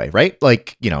development in a way, right?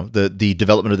 Like, the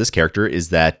development of this character is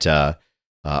that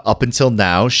up until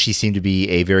now, she seemed to be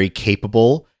a very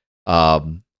capable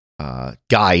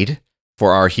guide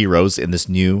for our heroes in this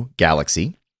new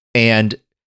galaxy, and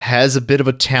has a bit of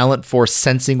a talent for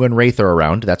sensing when Wraith are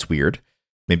around. That's weird.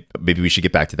 Maybe we should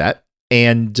get back to that.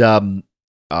 And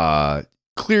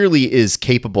clearly is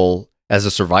capable as a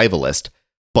survivalist.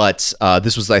 But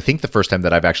this was, I think, the first time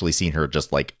that I've actually seen her just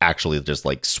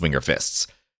swing her fists.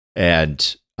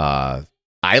 And I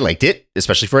liked it,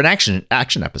 especially for an action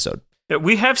episode. Yeah,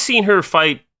 we have seen her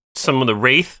fight some of the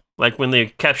Wraith, like when they're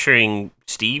capturing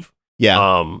Steve.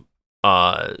 Yeah.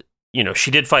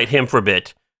 She did fight him for a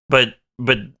bit, but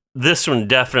this one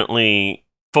definitely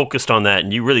focused on that,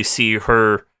 and you really see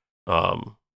her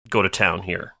go to town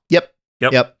here. Yep.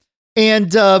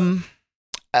 And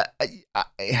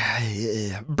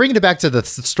bringing it back to the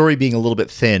story being a little bit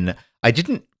thin, I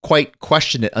didn't quite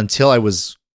question it until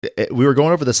we were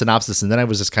going over the synopsis, and then I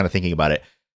was just kind of thinking about it.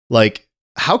 Like,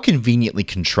 how conveniently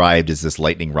contrived is this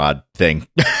lightning rod thing?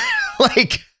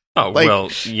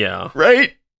 Well, yeah.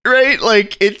 Right?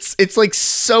 Like, it's like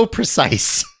so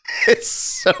precise. It's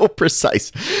so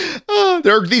precise.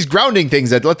 There are these grounding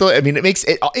things that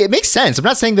it makes sense. I'm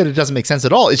not saying that it doesn't make sense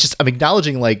at all. It's just I'm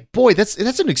acknowledging like, boy, that's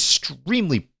an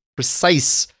extremely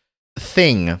precise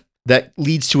thing that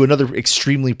leads to another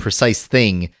extremely precise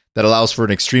thing that allows for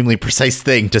an extremely precise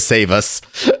thing to save us.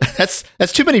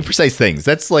 That's too many precise things.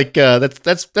 That's like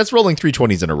that's rolling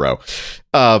 320s in a row.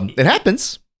 It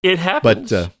happens. It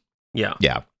happens. But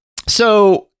yeah.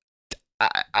 So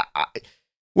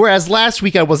whereas last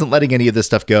week I wasn't letting any of this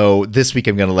stuff go, this week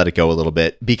I'm going to let it go a little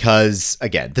bit because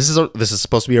again, this is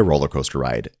supposed to be a roller coaster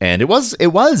ride, and it was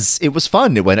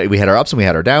fun. We had our ups and we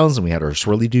had our downs and we had our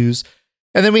swirly doos,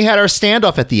 and then we had our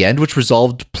standoff at the end, which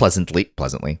resolved pleasantly.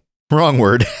 Wrong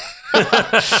word.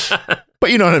 But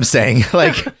you know what I'm saying?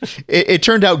 Like it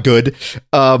turned out good.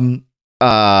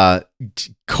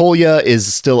 Kolya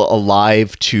is still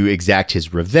alive to exact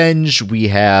his revenge. We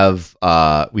have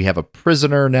a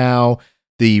prisoner now.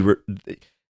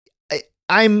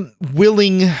 I'm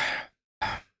willing,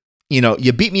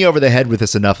 you beat me over the head with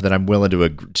this enough that I'm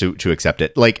willing to accept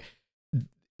it. Like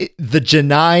the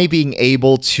Janai being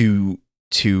able to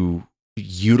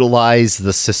utilize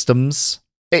the systems.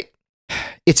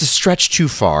 It's a stretch too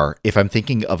far if I'm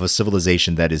thinking of a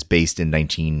civilization that is based in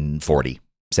 1940,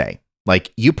 say.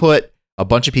 Like, you put a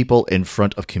bunch of people in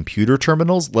front of computer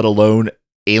terminals, let alone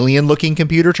alien-looking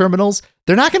computer terminals,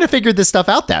 they're not going to figure this stuff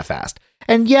out that fast.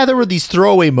 And yeah, there were these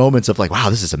throwaway moments of like, wow,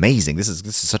 this is amazing. This is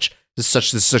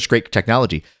such great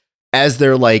technology. As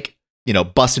they're like,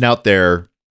 busting out their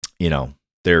D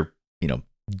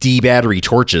battery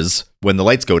torches when the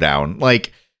lights go down.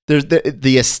 Like, there's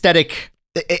the aesthetic.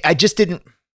 I just didn't.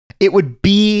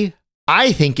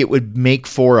 I think it would make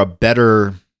for a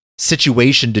better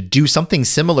situation to do something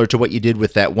similar to what you did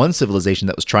with that one civilization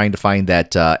that was trying to find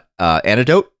that the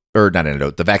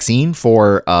vaccine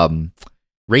for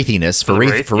wraithiness,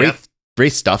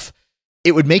 wraith stuff.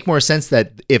 It would make more sense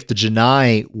that if the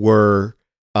Janai were,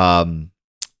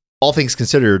 all things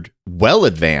considered, well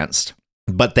advanced,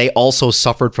 but they also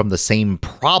suffered from the same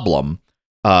problem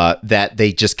that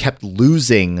they just kept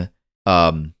losing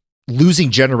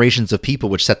generations of people,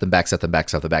 which set them back. So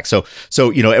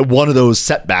one of those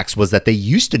setbacks was that they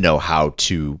used to know how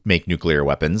to make nuclear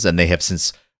weapons, and they have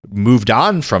since moved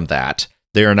on from that.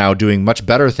 They are now doing much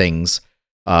better things.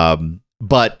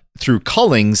 But through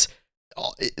cullings,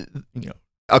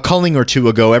 a culling or two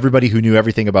ago, everybody who knew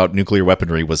everything about nuclear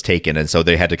weaponry was taken, and so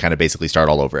they had to kind of basically start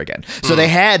all over again. So they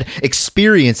had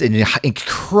experience in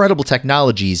incredible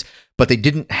technologies, but they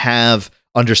didn't have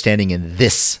understanding in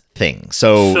this thing.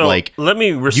 So like, let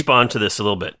me respond to this a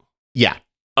little bit. Yeah.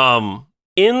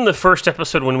 In the first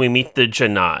episode, when we meet the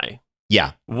Janai,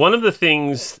 one of the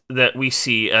things that we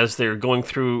see as they're going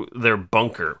through their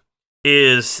bunker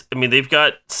is, they've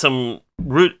got some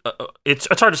it's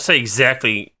hard to say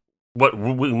exactly what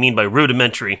we mean by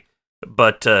rudimentary,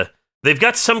 but they've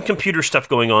got some computer stuff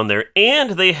going on there,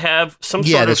 and they have some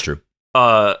sort that's of true.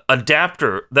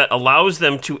 Adapter that allows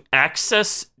them to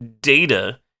access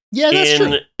data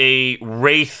in a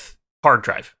Wraith hard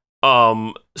drive.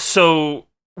 So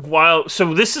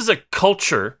this is a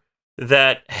culture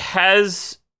that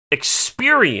has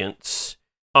experience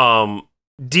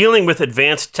dealing with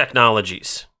advanced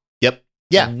technologies. Yep.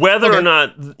 Yeah. Whether or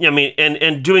not,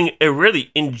 and doing a really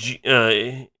ingenious.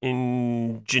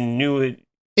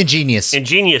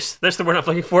 That's the word I'm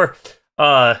looking for.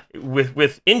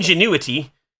 With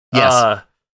ingenuity, yes,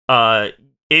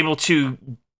 able to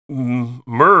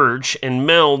merge and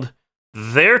meld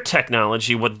their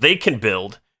technology, what they can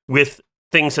build, with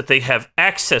things that they have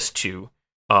access to,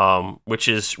 which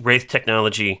is Wraith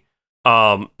technology.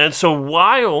 And so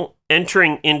while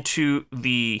entering into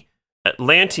the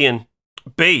Atlantean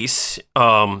base,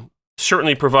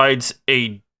 certainly provides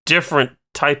a different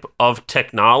type of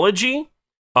technology.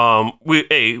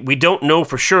 We don't know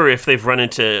for sure if they've run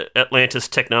into Atlantis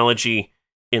technology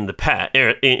in the past,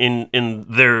 in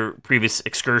their previous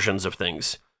excursions of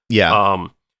things. Yeah.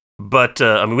 But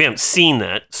we haven't seen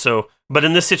that. So, but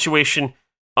in this situation,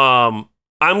 I'm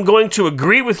going to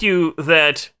agree with you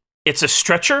that it's a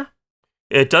stretcher.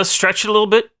 It does stretch it a little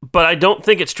bit, but I don't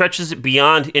think it stretches it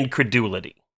beyond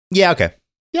incredulity. Yeah. Okay.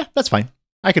 Yeah, that's fine.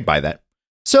 I could buy that.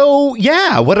 So,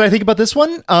 yeah, what did I think about this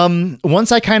one?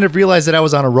 Once I kind of realized that I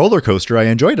was on a roller coaster, I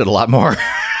enjoyed it a lot more.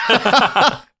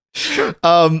 Sure.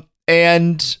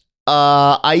 And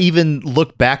I even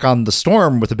look back on the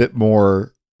storm with a bit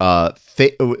more,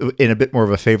 in a bit more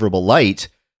of a favorable light,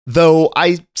 though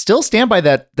I still stand by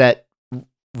that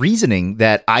reasoning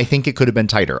that I think it could have been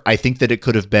tighter. I think that it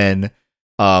could have been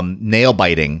nail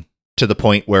biting to the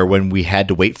point where when we had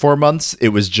to wait 4 months, it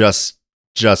was just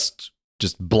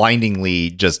just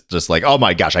blindingly just like, oh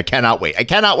my gosh, I cannot wait.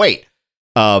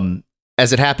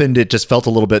 As it happened, it just felt a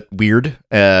little bit weird.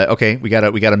 Okay, we got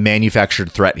a manufactured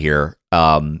threat here.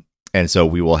 And so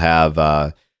we'll have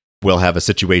a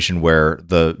situation where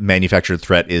the manufactured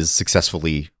threat is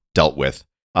successfully dealt with.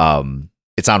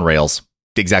 It's on rails,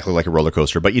 exactly like a roller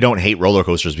coaster, but you don't hate roller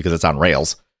coasters because it's on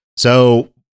rails. So,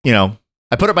 I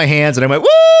put up my hands and I went,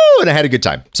 woo, and I had a good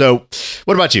time. So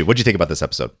what about you? What'd you think about this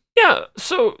episode? Yeah.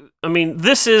 So, I mean,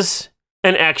 this is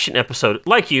an action episode.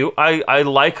 Like you, I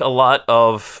like a lot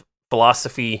of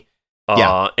philosophy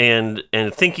and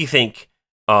thinky think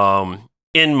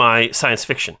in my science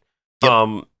fiction.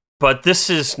 Yep. But this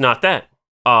is not that.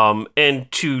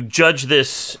 And to judge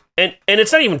this, and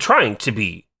it's not even trying to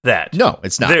be that. No,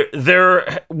 it's not.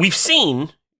 We've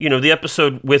seen, the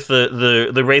episode with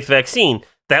the Wraith vaccine.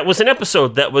 That was an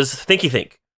episode that was thinky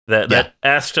think that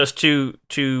asked us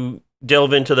to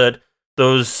delve into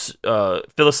those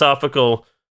philosophical,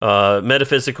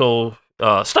 metaphysical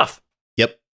stuff.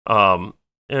 Yep. And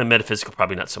metaphysical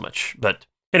probably not so much, but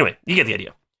anyway, you get the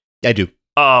idea. I do.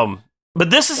 But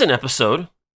this is an episode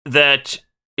that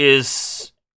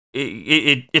is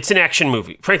it's an action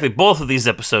movie. Frankly, both of these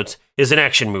episodes is an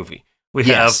action movie. We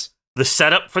have the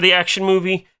setup for the action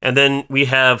movie, and then we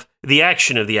have the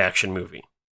action of the action movie.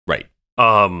 Right.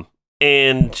 And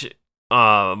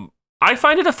I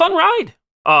find it a fun ride.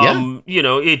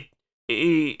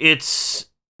 It's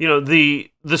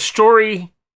the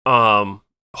story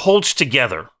holds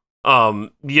together.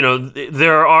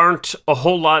 There aren't a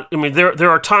whole lot. I mean, there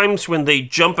are times when they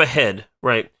jump ahead,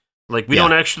 right? Like we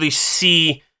don't actually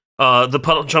see the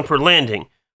puddle jumper landing.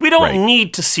 We don't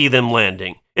need to see them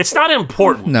landing. It's not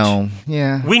important. No.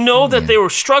 Yeah. We know that they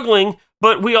were struggling,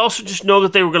 but we also just know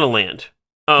that they were going to land.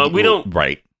 We don't.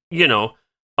 Right. It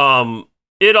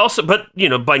also, but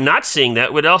by not seeing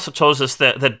that, it also tells us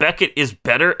that Beckett is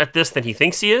better at this than he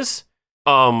thinks he is,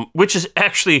 which is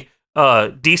actually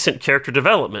decent character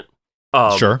development.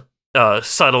 Sure.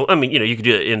 Subtle. I mean, you could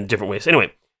do it in different ways.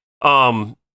 Anyway,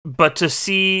 but to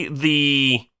see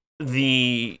the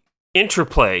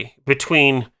interplay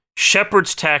between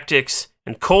Shepard's tactics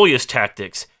and Kolya's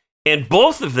tactics, and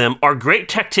both of them are great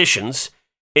tacticians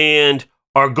and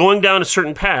are going down a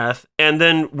certain path, and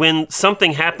then when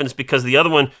something happens because the other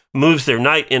one moves their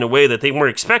knight in a way that they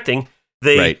weren't expecting,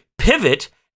 they pivot,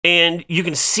 and you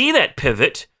can see that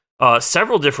pivot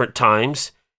several different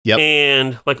times. Yep.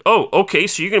 And like, oh, okay,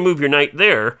 so you're going to move your knight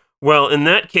there. Well, in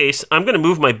that case, I'm going to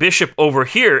move my bishop over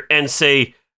here and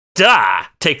say,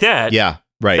 take that. Yeah,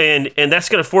 right. And that's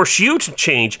going to force you to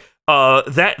change.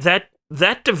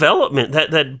 That development,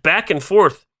 that back and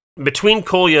forth between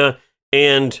Kolya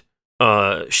and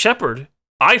Shepard,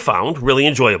 I found really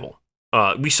enjoyable.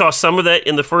 We saw some of that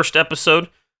in the first episode.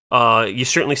 You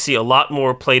certainly see a lot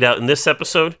more played out in this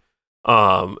episode.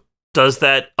 Does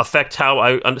that affect how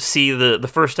I see the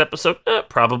first episode?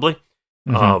 Probably.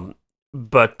 Mm-hmm.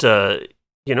 But and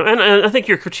I think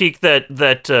your critique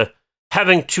that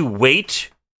having to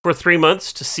wait for 3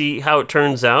 months to see how it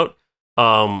turns out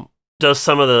does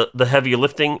some of the heavy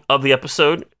lifting of the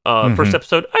episode, first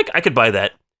episode. I could buy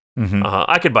that. Mm-hmm.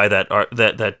 I could buy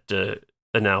that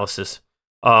analysis.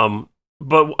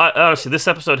 But honestly, this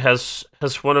episode has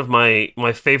one of my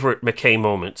favorite McKay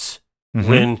moments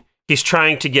when he's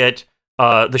trying to get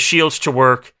the shields to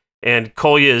work, and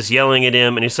Kolya is yelling at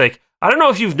him, and he's like, I don't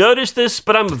know if you've noticed this,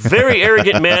 but I'm a very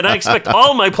arrogant man. I expect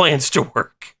all my plans to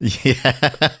work. Yeah,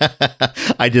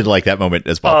 I did like that moment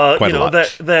as well. Quite a lot.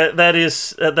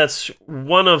 That's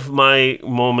one of my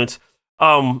moments.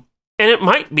 And it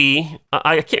might be,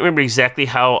 I can't remember exactly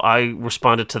how I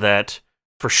responded to that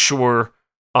for sure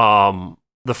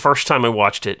the first time I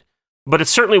watched it, but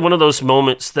it's certainly one of those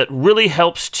moments that really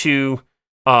helps to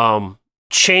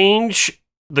change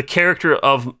the character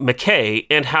of McKay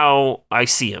and how I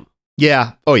see him.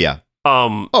 Yeah. Oh, yeah.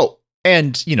 And,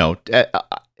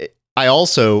 I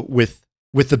also, with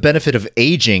the benefit of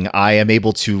aging, I am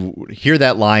able to hear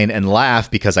that line and laugh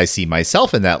because I see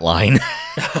myself in that line.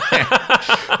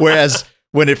 Whereas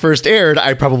when it first aired,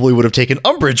 I probably would have taken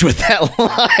umbrage with that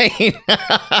line.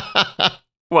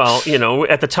 Well,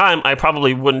 at the time, I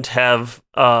probably wouldn't have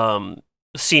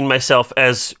seen myself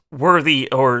as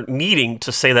worthy or needing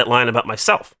to say that line about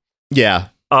myself. Yeah.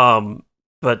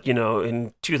 But,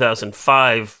 in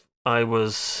 2005, I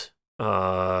was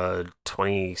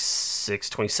 26,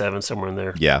 27, somewhere in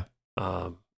there. Yeah.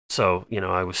 So,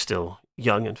 I was still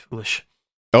young and foolish.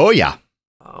 Oh, yeah.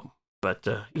 But,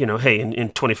 hey, in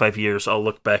 25 years, I'll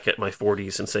look back at my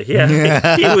 40s and say,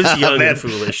 yeah, he was young and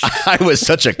foolish. I was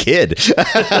such a kid.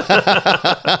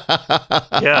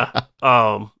 Yeah.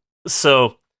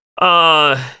 So,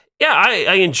 Yeah,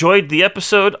 I enjoyed the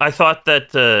episode. I thought that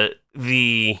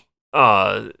the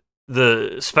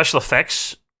special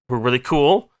effects were really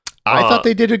cool. I thought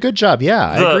they did a good job. Yeah,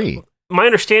 I agree. My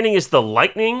understanding is the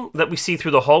lightning that we see through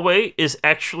the hallway is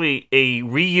actually a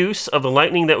reuse of the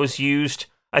lightning that was used,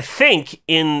 I think,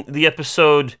 in the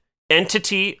episode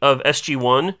Entity of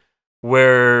SG-1,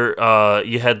 where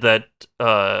you had that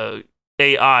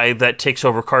AI that takes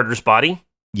over Carter's body.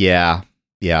 Yeah.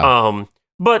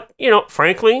 But,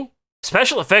 frankly,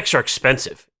 special effects are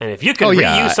expensive. And if you can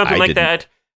reuse something like that,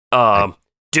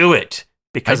 do it.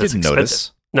 Because it's expensive.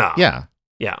 Notice. No. Yeah.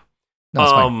 No,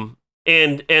 it's fine.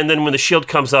 And then when the shield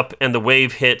comes up and the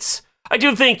wave hits, I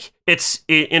do think it's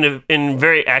in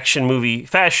very action movie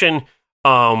fashion.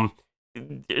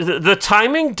 The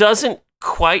timing doesn't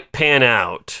quite pan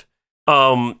out.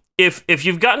 If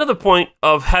you've gotten to the point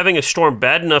of having a storm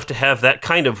bad enough to have that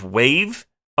kind of wave,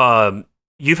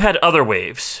 you've had other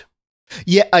waves.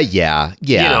 Yeah.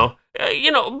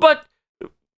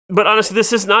 But honestly,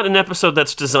 this is not an episode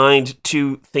that's designed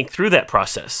to think through that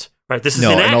process, right? This is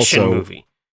an action movie.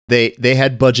 They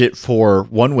had budget for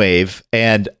one wave,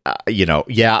 and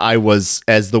I was,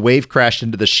 as the wave crashed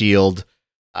into the shield,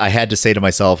 I had to say to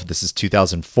myself, this is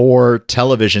 2004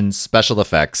 television special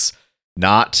effects,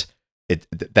 that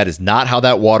is not how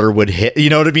that water would hit. You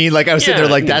know what I mean? Like I was sitting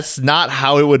there like, that's not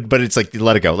how it would, but it's like,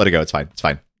 let it go. It's fine.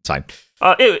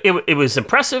 It was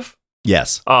impressive.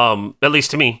 Yes. At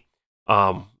least to me.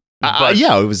 But,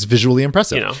 it was visually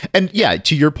impressive. And yeah,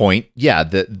 to your point,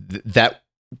 that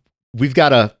we've got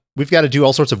to do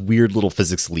all sorts of weird little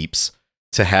physics leaps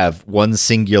to have one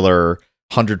singular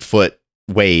 100-foot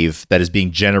wave that is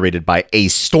being generated by a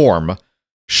storm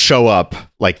show up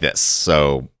like this.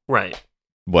 So right.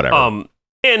 Whatever.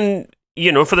 And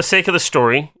for the sake of the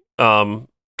story, because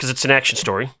it's an action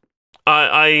story,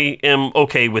 I am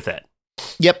okay with that.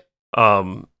 Yep.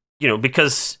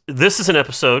 Because this is an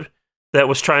episode that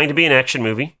was trying to be an action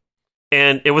movie,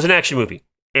 and it was an action movie,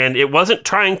 and it wasn't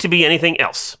trying to be anything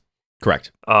else.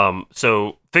 Correct.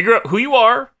 So figure out who you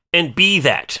are and be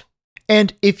that.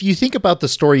 And if you think about the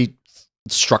story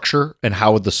structure and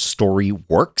how the story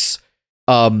works,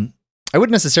 I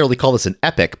wouldn't necessarily call this an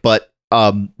epic, but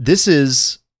this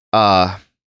is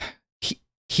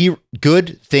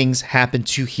good things happen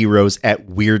to heroes at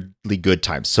weirdly good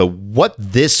times. So what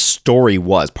this story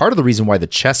was, part of the reason why the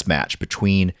chess match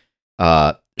between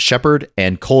Shepard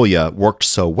and Kolya worked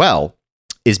so well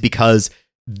is because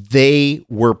they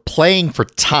were playing for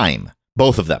time,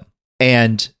 both of them.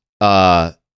 And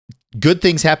good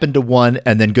things happened to one,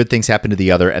 and then good things happened to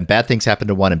the other, and bad things happened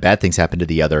to one, and bad things happened to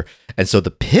the other. And so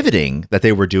the pivoting that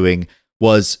they were doing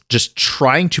was just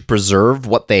trying to preserve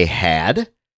what they had,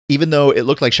 even though it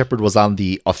looked like Shepard was on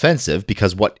the offensive,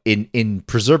 because in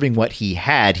preserving what he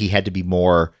had to be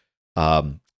more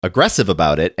aggressive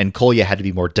about it, and Kolya had to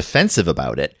be more defensive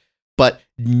about it. But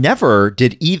neither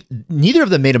of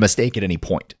them made a mistake at any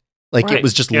point. Like It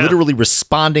was just literally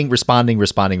responding.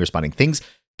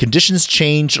 Conditions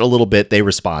changed a little bit. They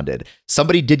responded.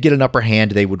 Somebody did get an upper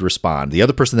hand. They would respond. The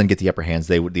other person then get the upper hands.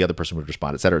 The other person would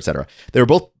respond, et cetera, et cetera. They were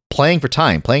both playing for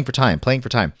time.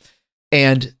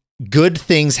 And good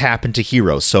things happened to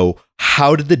heroes. So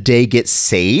how did the day get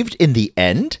saved in the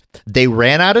end? They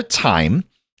ran out of time.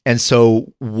 And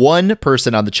so one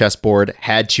person on the chessboard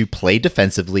had to play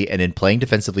defensively, and in playing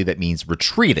defensively, that means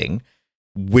retreating,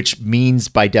 which means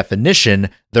by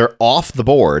definition, they're off the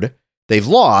board. They've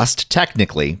lost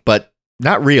technically, but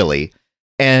not really.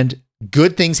 And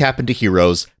good things happen to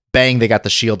heroes. Bang, they got the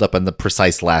shield up in the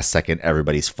precise last second.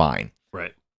 Everybody's fine.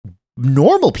 Right.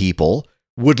 Normal people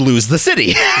would lose the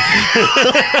city.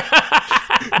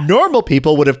 Normal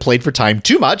people would have played for time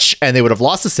too much, and they would have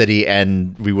lost the city,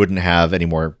 and we wouldn't have any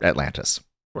more Atlantis.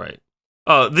 Right.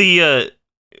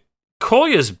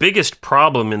 Kolya's biggest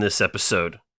problem in this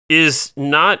episode is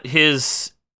not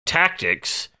his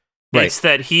tactics. Right. It's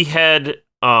that he had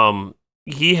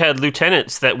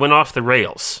lieutenants that went off the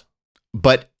rails.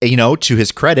 But to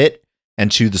his credit and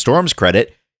to the Storm's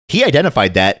credit, he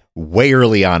identified that way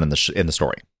early on in the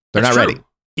story. They're not ready.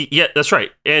 Yeah, that's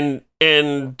right. And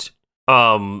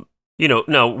now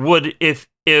would if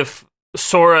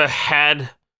Sora had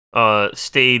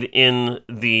stayed in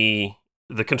the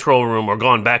control room or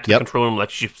gone back to the control room like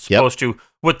she's supposed to,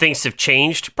 would things have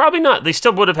changed? Probably not. They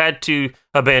still would have had to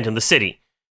abandon the city.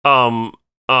 And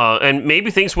maybe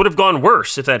things would have gone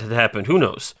worse if that had happened. Who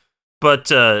knows? But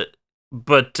Ladens,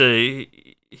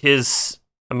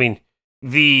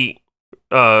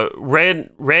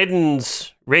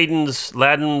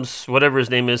 whatever his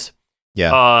name is.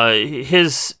 Yeah.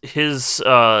 His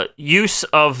use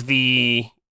of the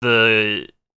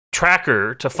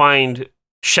tracker to find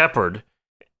Shepard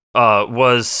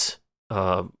was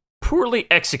poorly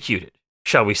executed,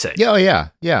 shall we say?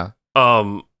 Yeah.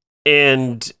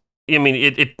 And I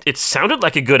mean, it sounded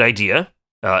like a good idea.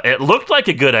 It looked like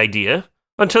a good idea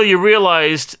until you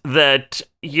realized that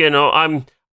I'm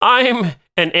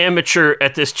an amateur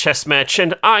at this chess match,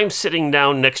 and I'm sitting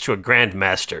down next to a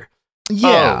grandmaster.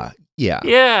 Yeah.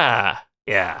 Yeah.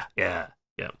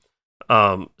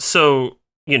 So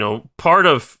part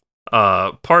of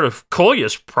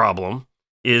Kolya's problem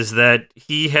is that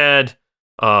he had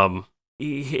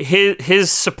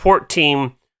his support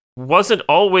team wasn't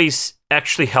always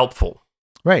actually helpful.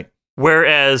 Right.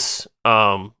 Whereas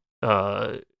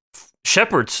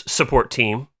Shepard's support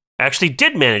team actually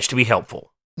did manage to be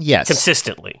helpful. Yes.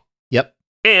 Consistently. Yep.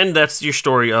 And that's your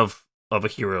story of a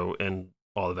hero and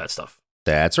all of that stuff.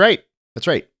 That's right.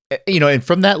 And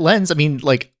from that lens, I mean,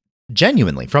 like,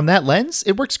 genuinely, from that lens,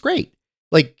 it works great.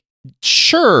 Like,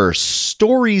 sure,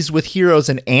 stories with heroes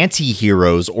and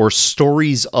anti-heroes or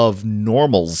stories of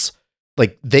normals,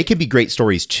 like, they can be great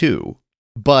stories too,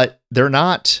 but they're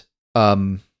not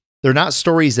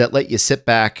stories that let you sit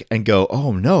back and go,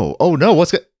 oh no,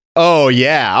 what's good? Oh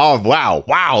yeah, oh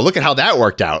wow, look at how that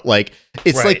worked out. Like,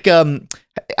 it's right. like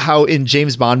how in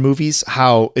James Bond movies,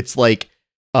 how it's like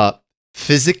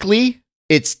physically,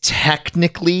 it's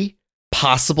technically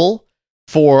possible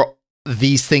for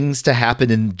these things to happen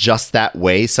in just that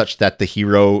way, such that the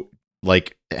hero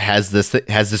like has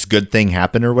this good thing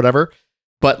happen or whatever.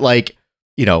 But like,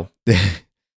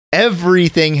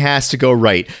 everything has to go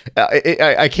right.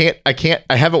 I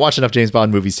haven't watched enough James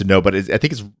Bond movies to know, but I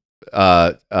think it's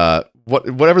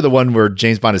whatever the one where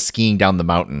James Bond is skiing down the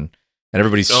mountain and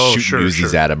everybody's shooting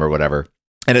Uzis at him or whatever.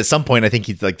 And at some point, I think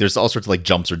he's like, there's all sorts of like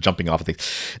jumps or jumping off of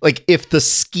things. Like, if the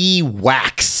ski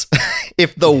wax,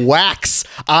 if the wax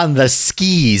on the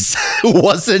skis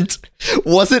wasn't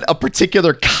a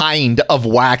particular kind of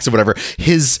wax or whatever,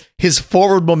 his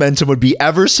forward momentum would be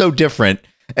ever so different,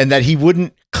 and that he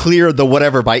wouldn't clear the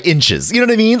whatever by inches. You know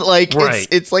what I mean? Like, right.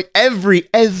 It's like everything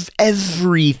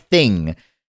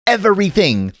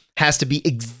has to be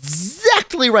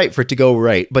exactly right for it to go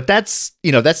right. But that's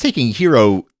taking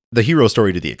the hero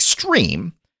story to the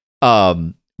extreme.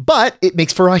 But it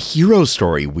makes for a hero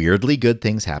story. Weirdly good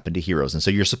things happen to heroes. And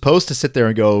so you're supposed to sit there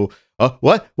and go, oh,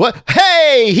 what?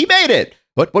 Hey, he made it.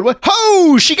 What?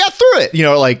 Oh, she got through it.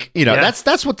 Yeah.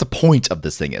 That's what the point of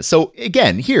this thing is. So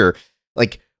again, here,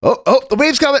 like, oh, the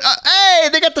wave's coming. Hey,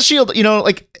 they got the shield.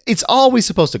 Like, it's always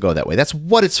supposed to go that way. That's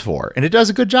what it's for. And it does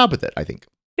a good job with it, I think.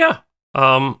 Yeah.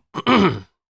 I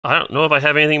don't know if I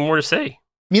have anything more to say. I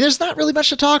mean, there's not really much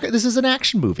to talk. This is an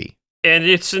action movie. And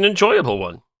it's an enjoyable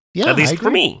one. Yeah, at least for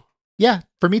me. Yeah,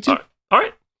 for me too. All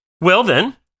right. Well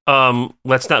then,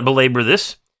 let's not belabor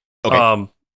this. Okay.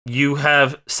 You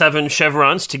have 7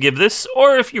 chevrons to give this,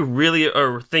 or if you really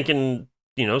are thinking,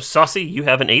 saucy, you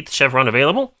have an 8th chevron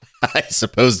available. I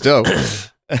suppose so.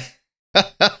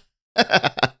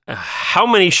 How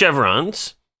many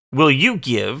chevrons will you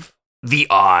give The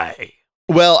Eye?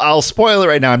 Well, I'll spoil it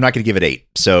right now. I'm not going to give it 8.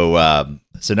 So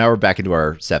now we're back into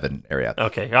our 7 area.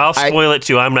 Okay, I'll spoil it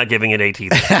too. I'm not giving it 8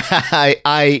 either.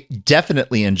 I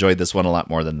definitely enjoyed this one a lot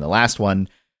more than the last one.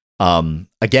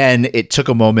 Again, it took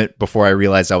a moment before I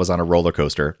realized I was on a roller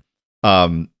coaster.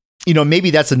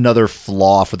 Maybe that's another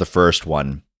flaw for the first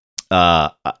one.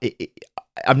 I'm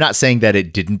not saying that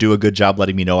it didn't do a good job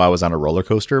letting me know I was on a roller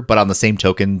coaster, but on the same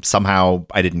token, somehow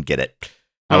I didn't get it.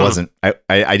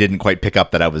 I didn't quite pick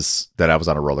up that I was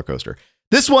on a roller coaster.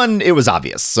 This one, it was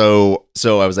obvious. So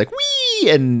I was like, wee,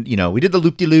 and we did the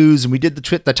loop-de-loos and we did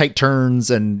the tight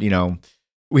turns, and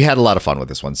we had a lot of fun with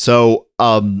this one. So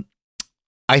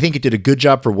I think it did a good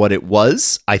job for what it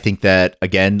was. I think that,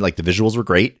 again, like, the visuals were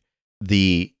great.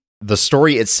 The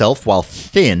story itself, while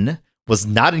thin, was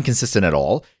not inconsistent at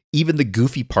all. Even the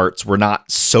goofy parts were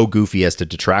not so goofy as to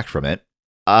detract from it.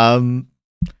 I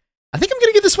think I'm going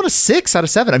to give this one a 6 out of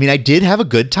 7. I mean, I did have a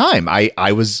good time.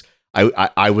 I was on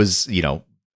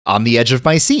the edge of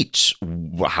my seat.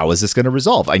 How is this going to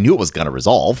resolve? I knew it was going to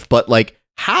resolve, but like,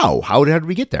 how did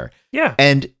we get there? Yeah.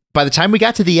 And by the time we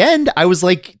got to the end, I was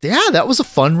like, yeah, that was a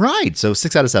fun ride. So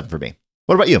 6 out of 7 for me.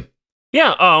 What about you?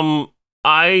 Yeah.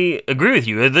 I agree with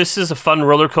you. This is a fun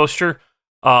roller coaster.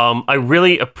 I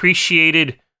really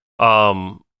appreciated,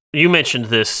 you mentioned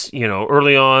this,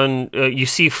 early on, you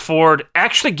see Ford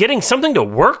actually getting something to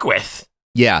work with.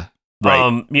 Yeah.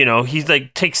 Right. He's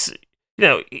like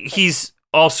he's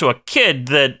also a kid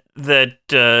that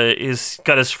is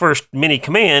got his first mini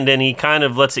command, and he kind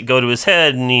of lets it go to his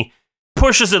head, and he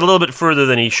pushes it a little bit further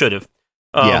than he should have.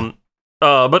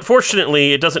 But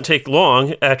fortunately, it doesn't take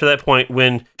long after that point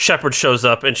when Shepard shows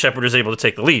up, and Shepard is able to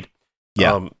take the lead.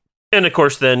 Yeah. And of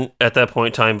course, then at that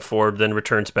point in time, Ford then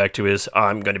returns back to his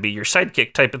 "I'm going to be your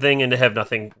sidekick" type of thing, and to have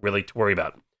nothing really to worry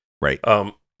about. Right.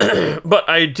 But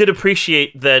I did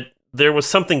appreciate that there was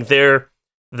something there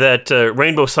that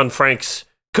Rainbow Sun Franks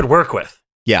could work with.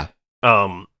 Yeah.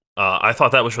 I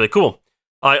thought that was really cool.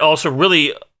 I also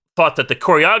really thought that the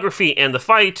choreography and the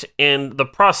fight and the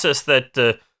process that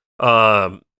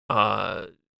Tayla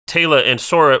and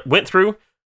Sora went through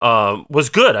was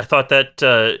good. I thought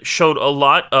that showed a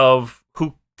lot of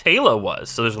who Tayla was.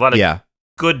 So there's a lot of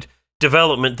good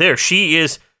development there. She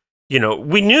is,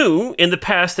 we knew in the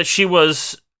past that she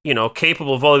was,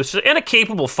 capable of all this and a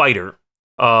capable fighter.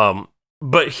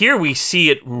 But here we see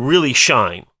it really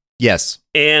shine. Yes.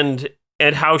 And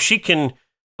how she can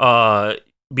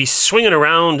be swinging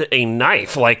around a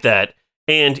knife like that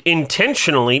and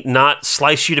intentionally not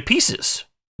slice you to pieces.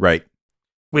 Right.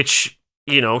 Which,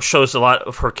 shows a lot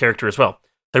of her character as well.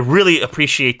 I really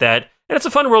appreciate that. And it's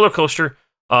a fun roller coaster.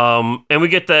 And we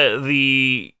get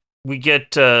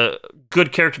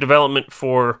good character development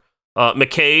for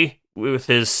McKay with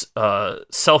his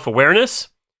self-awareness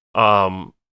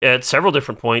at several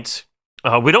different points.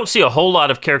 We don't see a whole lot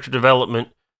of character development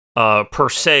per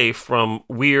se from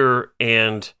Weir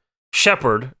and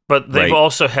Shepard, but they've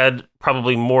also had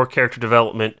probably more character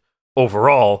development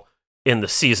overall in the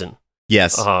season.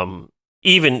 Yes.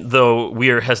 Even though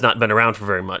Weir has not been around for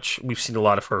very much, we've seen a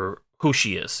lot of who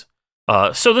she is.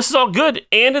 So this is all good,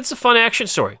 and it's a fun action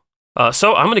story.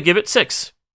 So I'm going to give it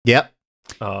 6. Yep.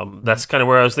 That's kind of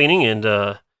where I was leaning, and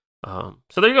so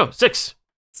there you go, 6.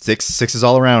 6 is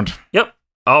all around. Yep.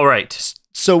 All right.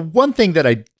 So one thing that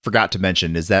I forgot to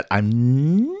mention is that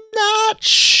I'm not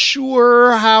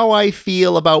sure how I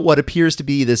feel about what appears to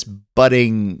be this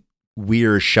budding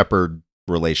Weir-Shepard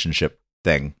relationship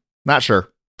thing. Not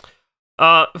sure.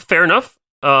 Fair enough.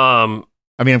 I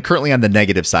mean, I'm currently on the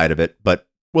negative side of it, but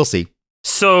we'll see.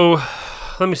 So,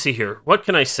 let me see here. What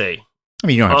can I say? I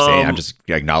mean, you don't have to say it. I'm just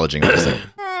acknowledging it.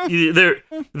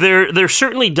 There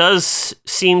certainly does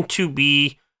seem to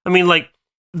be. I mean, like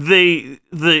the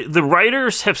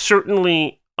writers have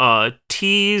certainly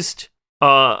teased,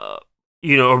 built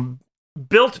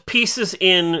pieces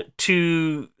in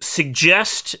to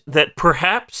suggest that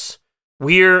perhaps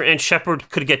Weir and Shepard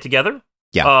could get together.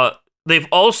 Yeah. They've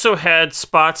also had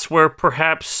spots where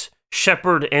perhaps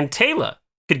Shepard and Tayla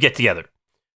could get together.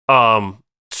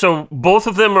 So both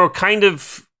of them are kind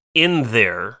of in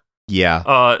there.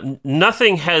 Yeah.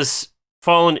 Nothing has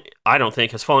fallen, I don't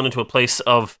think, into a place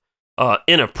of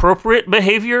inappropriate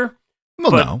behavior.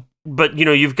 Well, no. But,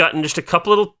 you've gotten just a couple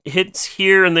little hits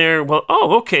here and there. Well,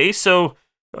 okay, so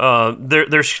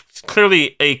there's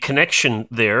clearly a connection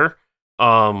there.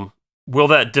 Will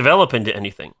that develop into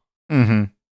anything? Mm-hmm.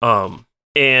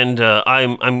 And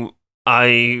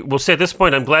I will say at this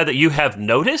point, I'm glad that you have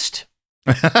noticed.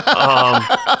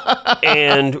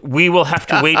 And we will have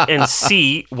to wait and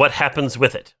see what happens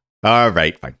with it. All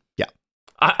right, fine. Yeah.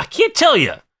 I can't tell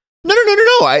you. No.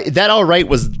 That all right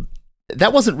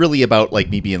that wasn't really about like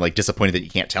me being like disappointed that you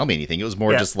can't tell me anything. It was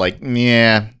more just like,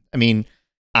 yeah, I mean,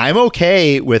 I'm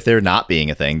okay with there not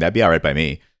being a thing. That'd be all right by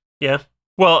me. Yeah.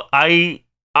 Well, I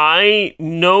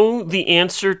know the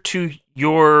answer to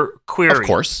your query. Of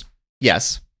course.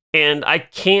 Yes. And I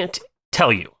can't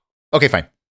tell you. Okay, fine.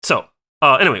 So,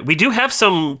 anyway, we do have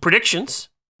some predictions.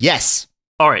 Yes.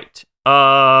 All right.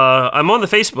 I'm on the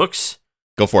Facebooks.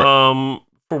 Go for it.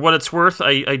 For what it's worth,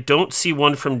 I don't see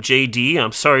one from JD.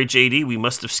 I'm sorry, JD. We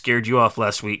must have scared you off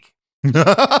last week. 7's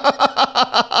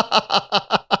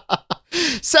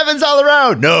all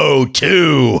around. No,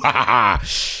 2.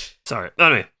 Sorry.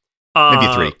 Anyway.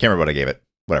 Maybe 3. Can't remember what I gave it.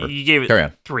 Whatever. You gave it Carry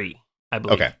on. 3, I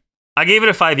believe. Okay. I gave it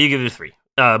a 5. You gave it a 3.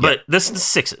 But this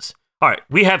is the 6s. All right.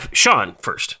 We have Sean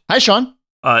first. Hi, Sean.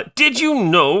 Did you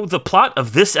know the plot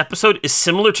of this episode is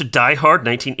similar to Die Hard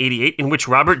 1988, in which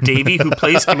Robert Davey, who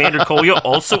plays Commander Kolya,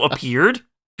 also appeared?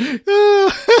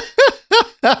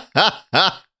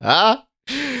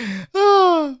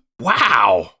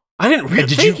 Wow. I didn't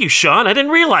thank you, Sean. I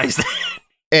didn't realize that.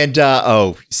 And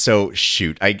so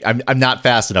shoot, I'm not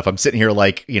fast enough. I'm sitting here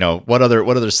like, what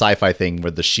other sci-fi thing where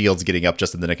the shield's getting up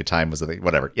just in the nick of time was the thing?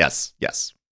 Whatever. Yes.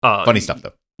 Funny stuff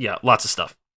though. Yeah, lots of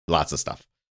stuff.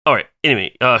 All right.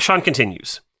 Anyway, Sean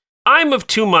continues. I'm of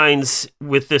two minds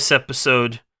with this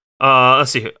episode. Let's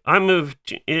see here. I'm of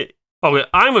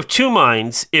two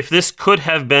minds if this could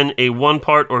have been a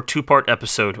 1-part or 2-part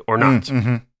episode or not.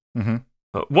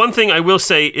 One thing I will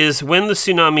say is when the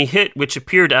tsunami hit, which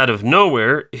appeared out of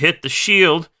nowhere, hit the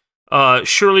shield,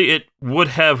 surely it would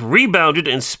have rebounded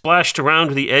and splashed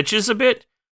around the edges a bit.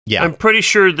 Yeah. I'm pretty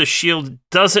sure the shield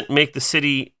doesn't make the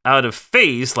city out of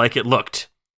phase like it looked.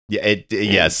 Yeah,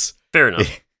 yes. Fair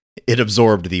enough. It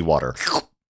absorbed the water.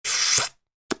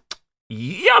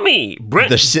 Yummy! Brent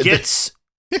gets...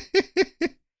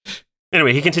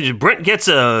 Anyway, he continued. Brent gets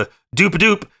a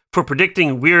doop-a-doop for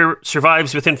predicting Weir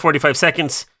survives within 45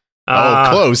 seconds.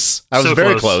 Close. I was so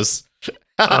very close.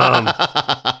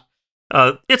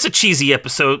 It's a cheesy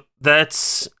episode.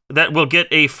 That will get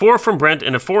a 4 from Brent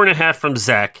and a 4.5 from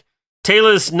Zach.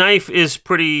 Taylor's knife is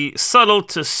pretty subtle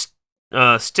to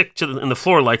stick in the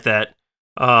floor like that.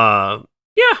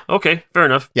 Yeah, okay, fair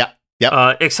enough. Yeah.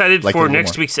 Excited for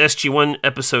next week's SG1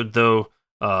 episode, though.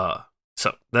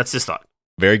 So that's his thought.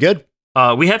 Very good.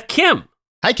 We have Kim.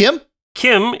 Hi, Kim.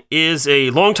 Kim is a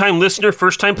longtime listener,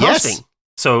 first time posting. Yes.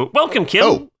 So welcome, Kim.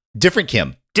 Oh, different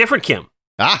Kim. Different Kim.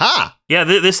 Aha. Yeah,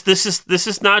 this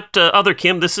is not other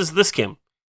Kim. This is this Kim.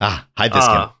 Hi, this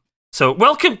Kim. So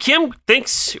welcome, Kim.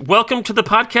 Thanks. Welcome to the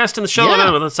podcast and the show and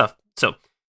all that stuff. So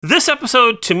this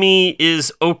episode to me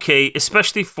is okay,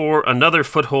 especially for another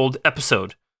Foothold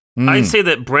episode. I'd say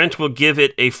that Brent will give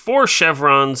it a 4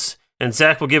 chevrons and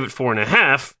Zach will give it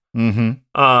 4.5. Mm-hmm.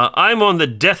 I'm on the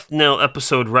Death Knell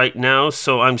episode right now,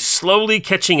 so I'm slowly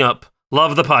catching up.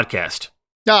 Love the podcast.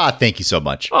 Thank you so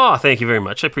much. Oh, thank you very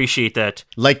much. I appreciate that.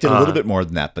 Liked it a little bit more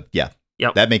than that, but yeah.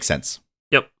 Yep. That makes sense.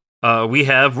 Yep. We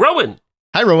have Rowan.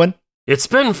 Hi, Rowan. It's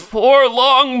been 4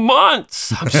 long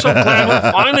months. I'm so glad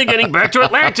we're finally getting back to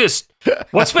Atlantis.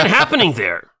 What's been happening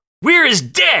there? Weir is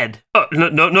dead. Oh,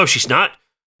 no, she's not.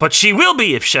 But she will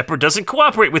be if Shepard doesn't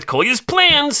cooperate with Kolya's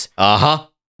plans. Uh-huh.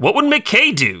 What would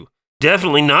McKay do?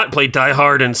 Definitely not play Die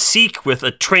Hard and Seek with a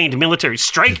trained military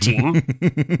strike team.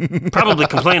 Probably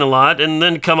complain a lot and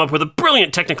then come up with a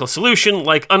brilliant technical solution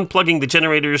like unplugging the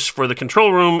generators for the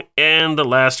control room and the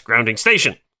last grounding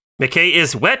station. McKay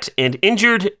is wet and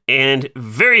injured and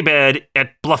very bad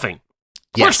at bluffing.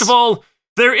 Yes. First of all,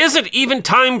 there isn't even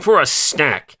time for a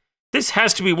snack. This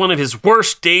has to be one of his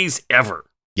worst days ever.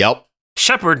 Yep.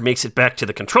 Shepard makes it back to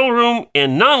the control room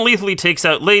and non-lethally takes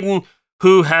out Layden,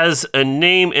 who has a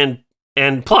name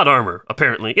and plot armor,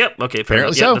 apparently. Yep, okay, fair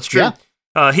enough. Apparently so. Yep, that's true.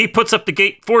 Yeah. He puts up the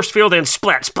gate force field and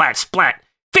splat, splat, splat.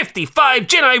 55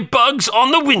 Jedi bugs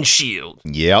on the windshield.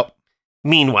 Yep.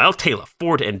 Meanwhile, Taylor,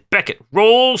 Ford, and Beckett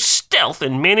roll stealth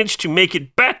and manage to make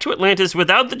it back to Atlantis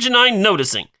without the Janai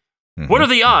noticing. Mm-hmm. What are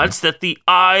the odds that the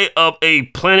eye of a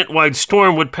planet-wide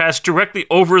storm would pass directly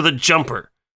over the jumper?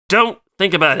 Don't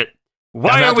think about it.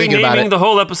 Why are we naming the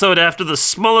whole episode after the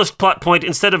smallest plot point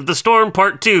instead of The Storm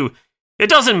Part 2? It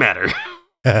doesn't matter.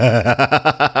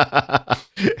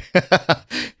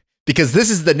 Because this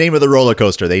is the name of the roller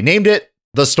coaster. They named it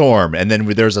The Storm, and then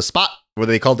there's a spot where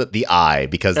they called it The Eye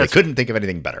because they couldn't think of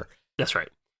anything better. That's right.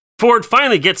 Ford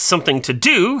finally gets something to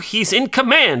do. He's in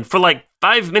command for like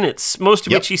 5 minutes, most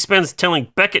of which he spends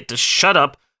telling Beckett to shut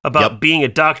up about being a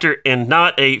doctor and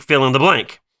not a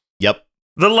fill-in-the-blank. Yep.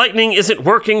 The lightning isn't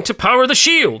working to power the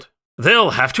shield.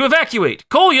 They'll have to evacuate.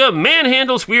 Kolya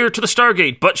manhandles Weir to the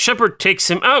Stargate, but Shepard takes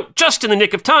him out just in the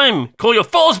nick of time. Kolya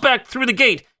falls back through the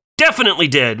gate, definitely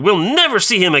dead. We'll never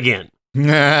see him again.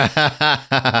 We're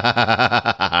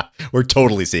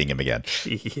totally seeing him again.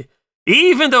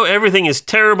 Even though everything is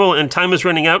terrible and time is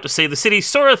running out to save the city,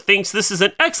 Sora thinks this is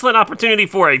an excellent opportunity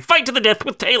for a fight to the death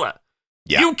with Taylor.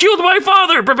 Yeah. You killed my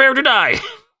father, prepare to die.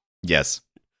 Yes.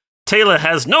 Taylor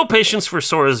has no patience for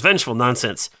Sora's vengeful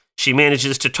nonsense. She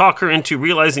manages to talk her into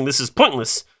realizing this is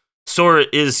pointless. Sora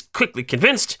is quickly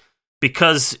convinced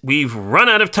because we've run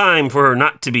out of time for her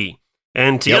not to be.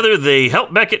 And together they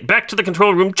help Beckett back to the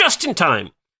control room just in time.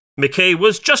 McKay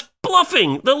was just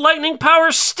bluffing. The lightning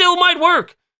power still might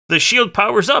work. The shield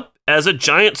powers up as a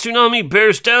giant tsunami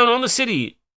bears down on the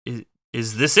city.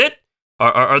 Is this it?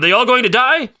 Are they all going to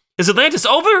die? Is Atlantis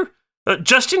over?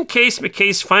 Just in case,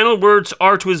 McKay's final words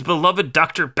are to his beloved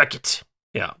Dr. Beckett.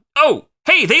 Yeah. Oh,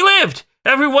 hey, they lived!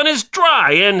 Everyone is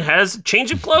dry and has a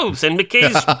change of clothes, and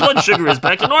McKay's blood sugar is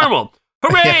back to normal.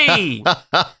 Hooray!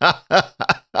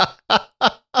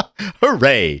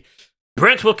 Hooray!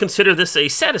 Brent will consider this a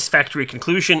satisfactory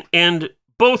conclusion, and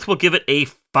both will give it a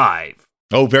 5.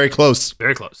 Oh, very close.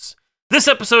 Very close. This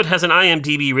episode has an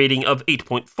IMDb rating of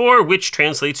 8.4, which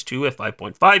translates to a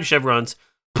 5.5 chevrons,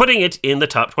 putting it in the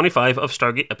top 25 of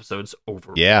Stargate episodes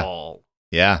overall.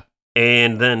 Yeah.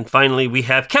 And then finally, we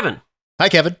have Kevin. Hi,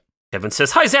 Kevin. Kevin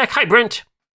says, "Hi, Zach. Hi, Brent.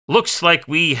 Looks like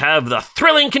we have the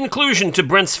thrilling conclusion to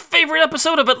Brent's favorite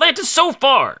episode of Atlantis so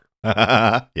far."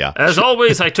 Yeah. As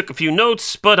always, I took a few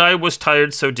notes, but I was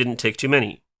tired, so didn't take too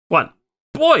many. 1.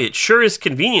 Boy, it sure is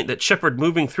convenient that Shepard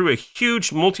moving through a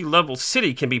huge multi-level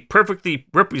city can be perfectly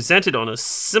represented on a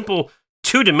simple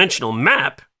 2-dimensional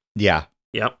map. Yeah.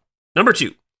 Yep. Number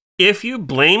 2. If you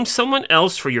blame someone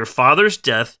else for your father's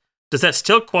death, Does that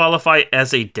still qualify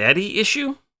as a daddy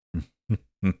issue?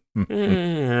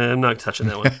 I'm not touching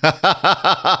that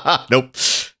one. Nope.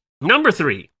 Number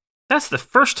 3. That's the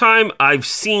first time I've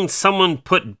seen someone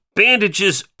put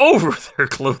bandages over their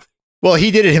clothing. Well,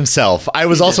 he did it himself. I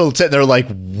was also sitting there like,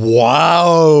 wow.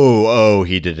 Oh,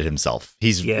 he did it himself.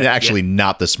 He's actually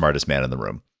not the smartest man in the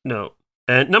room. No.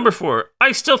 And number 4,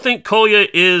 I still think Kolya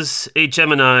is a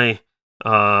Gemini.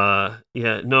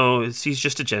 He's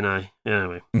just a Jedi.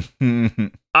 Anyway.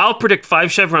 I'll predict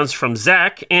 5 chevrons from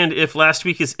Zach, and if last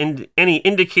week is any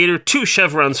indicator, 2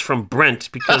 chevrons from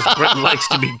Brent, because Brent likes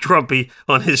to be grumpy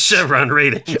on his chevron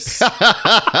ratings.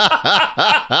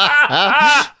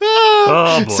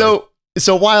 Oh, boy.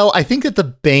 So while I think that the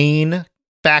Bane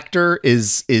factor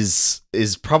is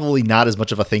probably not as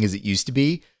much of a thing as it used to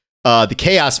be, the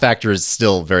chaos factor is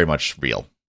still very much real.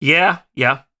 Yeah.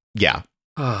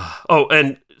 Oh,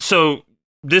 and so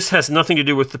this has nothing to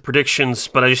do with the predictions,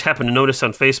 but I just happened to notice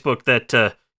on Facebook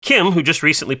that Kim, who just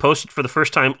recently posted for the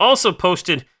first time, also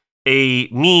posted a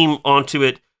meme onto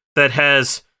it that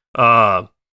has a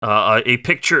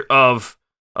picture of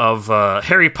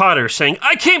Harry Potter saying,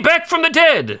 "I came back from the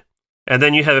dead." And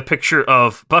then you have a picture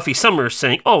of Buffy Summers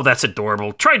saying, "Oh, that's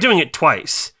adorable. Try doing it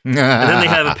twice." And then they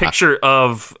have a picture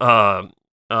of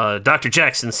Dr.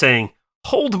 Jackson saying,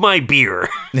 "Hold my beer."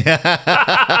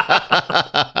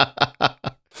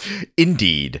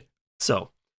 Indeed. So,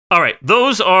 all right.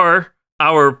 Those are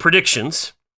our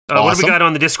predictions. Awesome. What do we got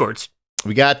on the Discords?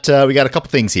 We got a couple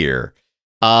things here.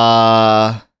 We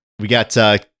got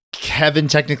Kevin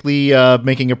technically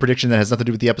making a prediction that has nothing to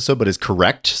do with the episode, but is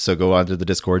correct. So go onto the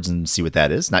Discords and see what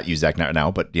that is. Not you, Zach, not now,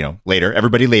 but later.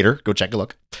 Everybody later. Go check a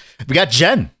look. We got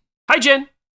Jen. Hi, Jen.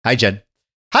 Hi, Jen.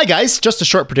 Hi, guys. Just a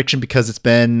short prediction because it's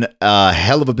been a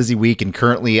hell of a busy week, and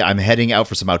currently I'm heading out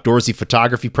for some outdoorsy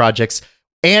photography projects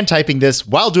and typing this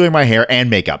while doing my hair and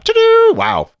makeup. Ta-doo!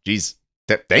 Wow. Jeez.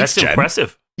 Thanks, That's Jen.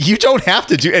 impressive. You don't have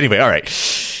to do... Anyway, all right.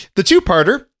 The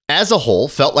two-parter, as a whole,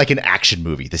 felt like an action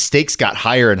movie. The stakes got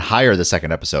higher and higher the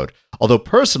second episode. Although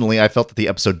personally, I felt that the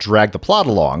episode dragged the plot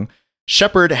along.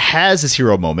 Shepard has his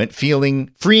hero moment,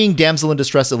 freeing damsel in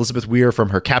distress Elizabeth Weir from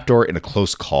her captor in a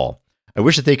close call. I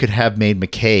wish that they could have made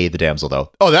McKay the damsel,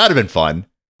 though. Oh, that would have been fun.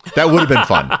 That would have been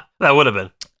fun. That would have been.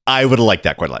 I would have liked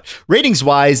that quite a lot.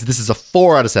 Ratings-wise, this is a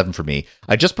 4 out of 7 for me.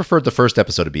 I just preferred the first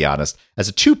episode, to be honest. As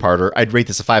a two-parter, I'd rate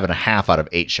this a 5.5 out of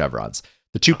 8 chevrons.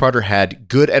 The two-parter had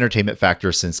good entertainment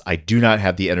factor since I do not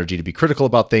have the energy to be critical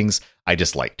about things I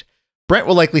disliked. Brent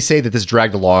will likely say that this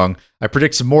dragged along. I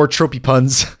predict some more tropey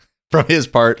puns from his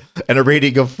part and a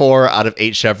rating of 4 out of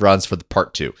 8 chevrons for the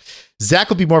part 2. Zach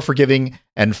will be more forgiving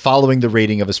and following the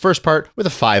rating of his first part with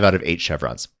a 5 out of 8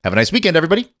 chevrons. Have a nice weekend,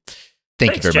 everybody.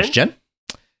 Thanks, you very much, Jen.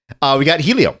 We got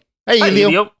Helio. Hey, Hi,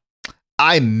 Helio.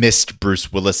 I missed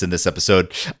Bruce Willis in this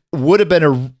episode. Would have been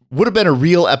a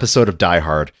real episode of Die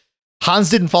Hard. Hans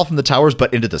didn't fall from the towers,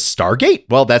 but into the Stargate?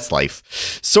 Well, that's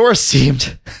life. Sora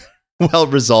seemed well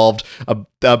resolved,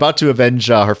 about to avenge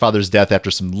her father's death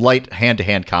after some light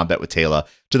hand-to-hand combat with Tayla,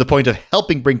 to the point of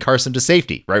helping bring Carson to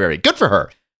safety. Right. Good for her.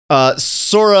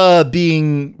 Sora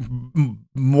being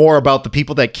more about the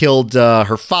people that killed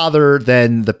her father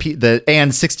than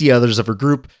and 60 others of her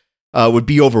group would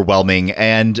be overwhelming,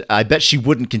 and I bet she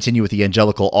wouldn't continue with the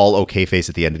Angelical all okay face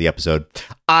at the end of the episode.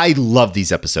 I love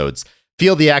these episodes.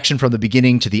 Feel the action from the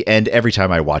beginning to the end every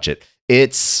time I watch it.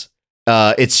 It's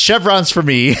chevrons for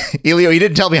me. Elio, you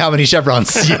didn't tell me how many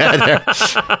chevrons you had there.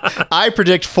 I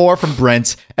predict 4 from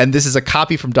Brent, and this is a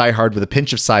copy from Die Hard with a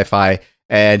pinch of sci-fi,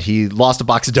 and he lost a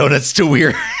box of donuts to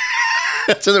Weir.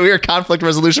 To the Weir conflict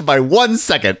resolution by 1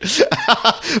 second.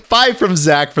 5 from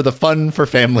Zach for the fun for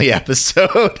family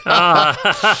episode.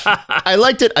 I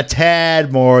liked it a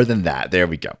tad more than that. There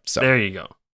we go. So there you go.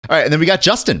 All right, and then we got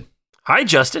Justin. Hi,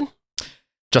 Justin.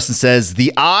 Justin says,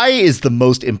 the eye is the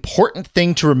most important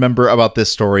thing to remember about this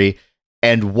story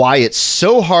and why it's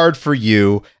so hard for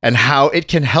you and how it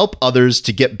can help others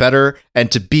to get better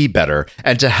and to be better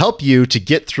and to help you to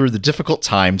get through the difficult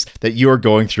times that you are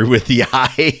going through with the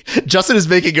eye. Justin is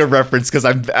making a reference because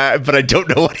but I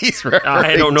don't know what he's referencing.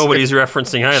 I don't know what he's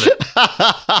referencing either.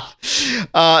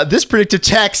 This predictive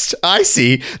text,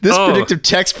 predictive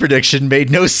text prediction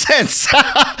made no sense.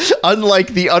 Unlike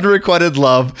the unrequited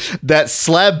love that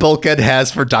Slab Bulkhead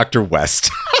has for Dr.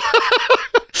 West.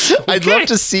 Okay. I'd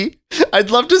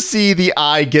love to see the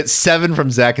eye get 7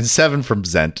 from Zach and 7 from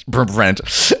Brent.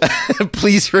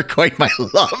 Please requite my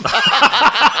love.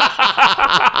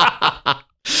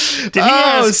 Did he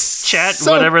ask chat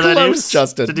so whatever close, that is,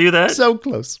 Justin, to do that? So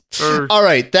close. Or, all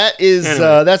right, that is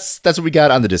anyway. That's what we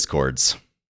got on the Discords.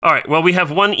 All right, well, we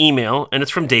have one email, and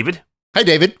it's from David. Hi,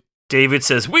 David. David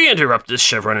says, we interrupt this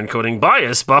Chevron encoding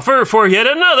bias buffer for yet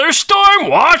another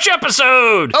Stormwatch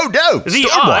episode! Oh no! The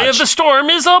eye of the storm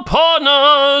is upon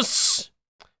us!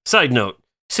 Side note,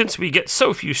 since we get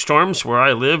so few storms where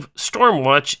I live,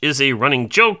 Stormwatch is a running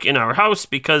joke in our house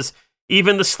because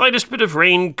even the slightest bit of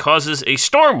rain causes a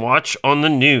Stormwatch on the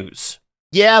news.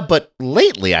 Yeah, but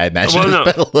lately I imagine it's been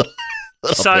a little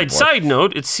Side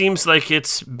note, it seems like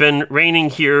it's been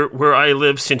raining here where I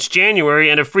live since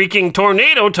January, and a freaking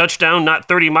tornado touched down not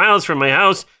 30 miles from my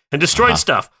house and destroyed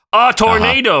stuff. A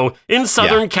tornado in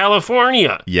Southern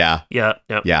California. Yeah.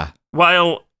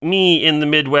 While me in the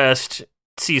Midwest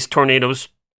sees tornadoes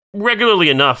regularly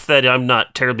enough that I'm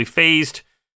not terribly fazed.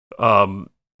 I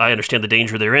understand the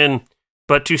danger they're in,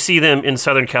 but to see them in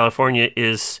Southern California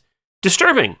is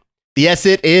disturbing. Yes,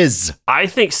 it is. I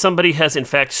think somebody has, in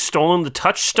fact, stolen the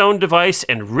touchstone device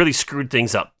and really screwed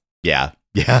things up. Yeah.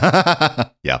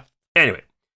 Anyway,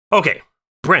 okay,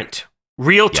 Brent,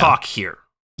 real talk here.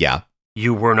 Yeah.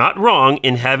 You were not wrong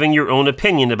in having your own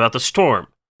opinion about the storm,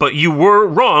 but you were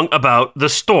wrong about the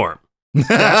storm.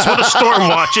 That's what a storm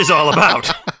watch is all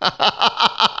about.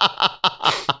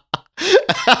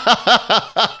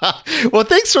 Well,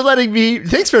 thanks for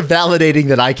validating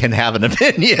that I can have an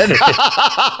opinion.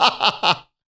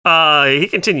 He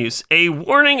continues, a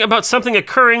warning about something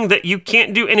occurring that you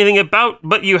can't do anything about,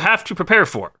 but you have to prepare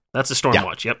for. That's a storm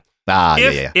watch, yep.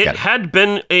 If it had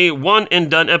been a one and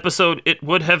done episode, it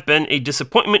would have been a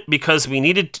disappointment because we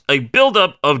needed a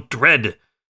buildup of dread.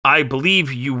 I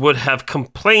believe you would have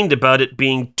complained about it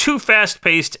being too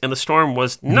fast-paced and the storm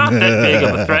was not that big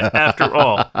of a threat after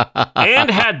all. And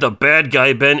had the bad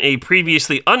guy been a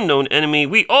previously unknown enemy,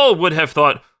 we all would have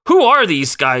thought, who are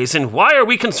these guys and why are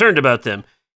we concerned about them?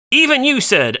 Even you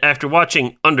said, after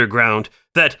watching Underground,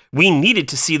 that we needed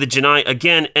to see the Janai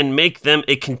again and make them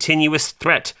a continuous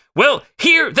threat. Well,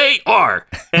 here they are,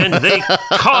 and they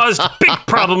caused big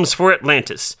problems for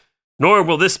Atlantis. Nor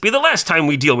will this be the last time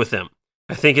we deal with them.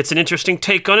 I think it's an interesting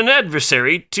take on an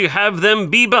adversary to have them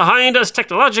be behind us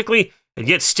technologically and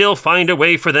yet still find a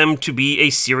way for them to be a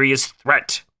serious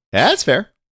threat. Yeah, that's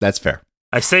fair.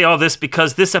 I say all this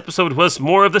because this episode was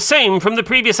more of the same from the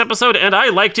previous episode, and I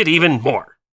liked it even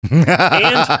more.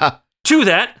 And to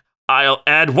that, I'll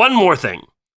add one more thing.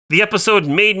 The episode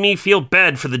made me feel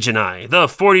bad for the Janai. The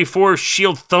 44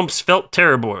 shield thumps felt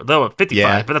terrible, though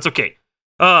 55, but that's okay.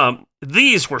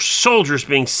 These were soldiers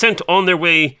being sent on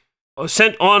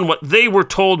what they were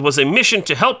told was a mission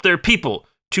to help their people.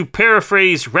 To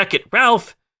paraphrase Wreck-It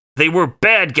Ralph, they were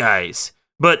bad guys,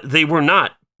 but they were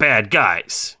not bad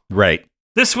guys. Right.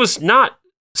 This was not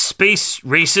space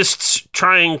racists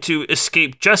trying to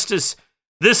escape justice.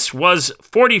 This was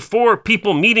 44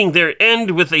 people meeting their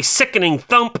end with a sickening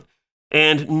thump,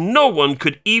 and no one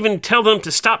could even tell them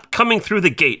to stop coming through the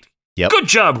gate. Yep. Good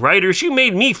job, writers. You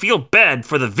made me feel bad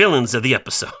for the villains of the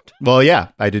episode. Well, yeah,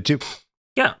 I did too.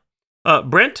 Yeah.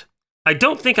 Brent, I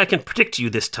don't think I can predict you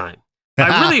this time.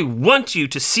 I really want you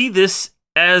to see this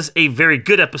as a very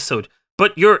good episode,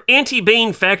 but your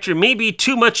anti-Bane factor may be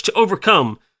too much to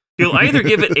overcome. You'll either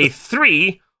give it a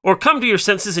 3 or come to your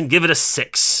senses and give it a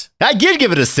 6. I did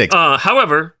give it a 6.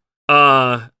 However,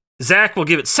 Zach will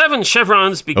give it 7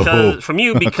 chevrons from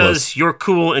you because you're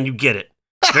cool and you get it.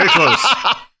 Very close.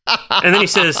 And then he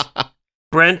says,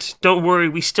 Brent, don't worry,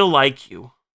 we still like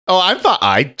you. Oh,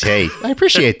 I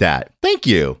appreciate that. Thank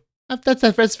you.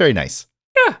 That's very nice.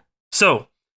 Yeah. So,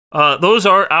 those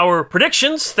are our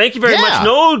predictions. Thank you very much.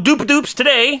 No dupe-dupes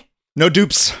today. No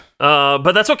dupes.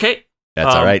 But that's okay.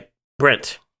 That's all right.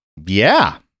 Brent.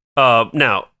 Yeah.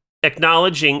 Now,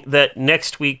 acknowledging that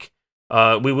next week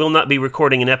we will not be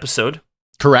recording an episode.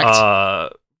 Correct.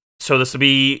 So this will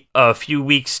be a few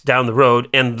weeks down the road.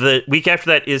 And the week after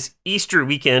that is Easter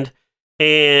weekend.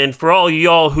 And for all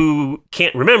y'all who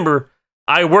can't remember,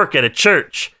 I work at a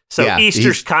church. So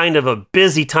Easter's kind of a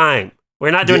busy time.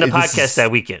 We're not doing a podcast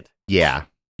that weekend. Yeah.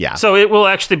 So it will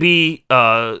actually be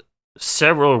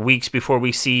several weeks before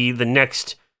we see the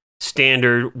next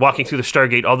standard Walking Through the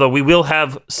Stargate, although we will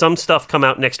have some stuff come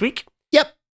out next week.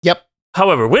 Yep.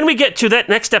 However, when we get to that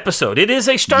next episode, it is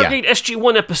a Stargate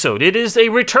SG-1 episode. It is a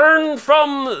return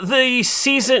from the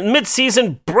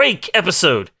mid-season break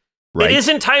episode. Right. It is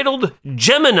entitled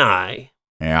Gemini.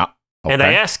 Yeah. Okay. And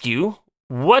I ask you,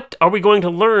 what are we going to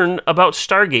learn about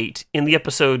Stargate in the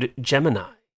episode Gemini?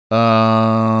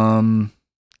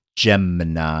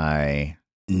 Gemini.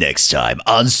 Next time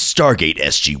on Stargate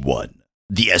SG-1.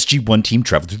 The SG-1 team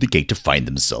travel through the gate to find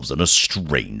themselves in a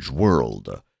strange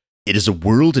world. It is a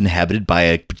world inhabited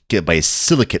by a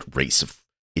silicate race of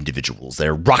individuals.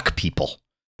 They're rock people.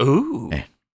 Ooh.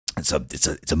 It's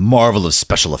a marvel of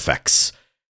special effects.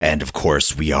 And of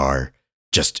course, we are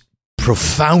just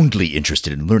profoundly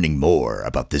interested in learning more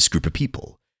about this group of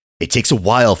people. It takes a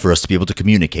while for us to be able to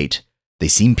communicate. They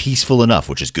seem peaceful enough,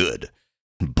 which is good.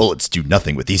 Bullets do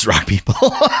nothing with these rock people.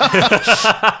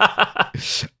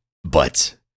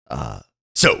 But,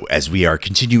 so as we are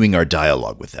continuing our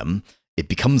dialogue with them, it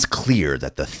becomes clear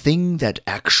that the thing that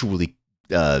actually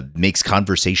makes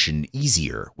conversation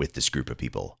easier with this group of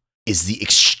people is the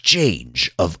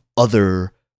exchange of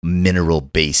other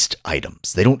mineral-based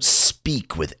items. They don't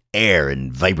speak with air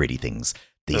and vibrating things.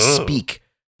 They speak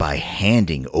by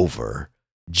handing over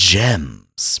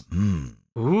gems.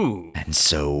 Ooh. And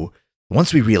so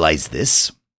once we realize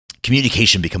this,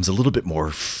 communication becomes a little bit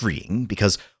more freeing,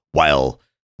 because while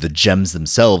the gems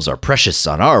themselves are precious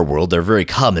on our world, they're very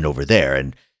common over there,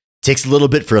 and it takes a little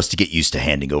bit for us to get used to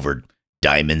handing over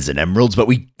diamonds and emeralds, but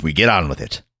we get on with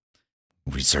it.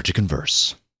 We start to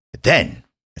converse. But then,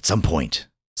 at some point,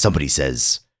 somebody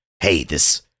says, "Hey,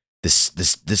 this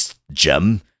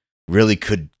gem really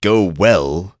could go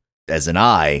well as an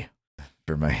eye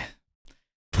for my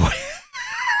boy."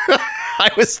 I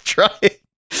was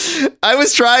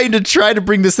trying to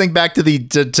bring this thing back to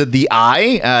the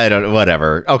eye. I don't know,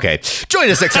 whatever. Okay. Join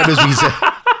us next time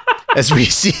as we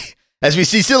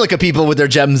see silica people with their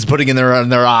gems putting in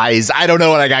their eyes. I don't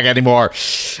know what I got anymore.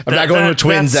 I'm not going with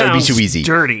twins. That would be too easy.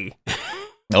 Dirty.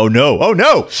 Oh no.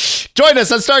 Join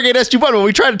us on Stargate SG-1 when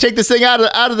we try to take this thing out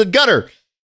of the gutter.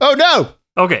 Oh no.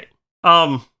 Okay.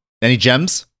 Any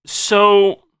gems?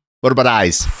 So what about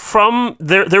eyes? From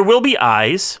there will be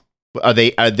eyes. Are they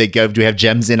do we have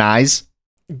gems in eyes?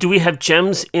 Do we have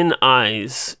gems in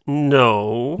eyes?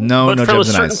 No. But no from gems a in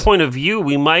certain eyes. point of view,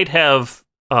 we might have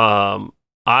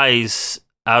eyes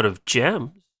out of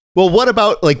gems. Well, what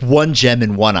about like one gem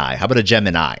in one eye? How about a gem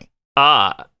in eye?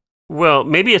 Well,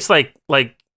 maybe it's like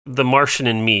The Martian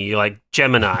and Me, like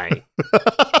Gemini.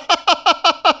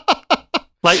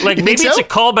 Like maybe so? it's a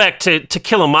callback to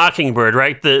Kill a Mockingbird,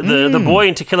 right? The boy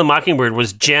in To Kill a Mockingbird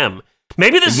was Gem.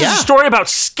 Maybe this is a story about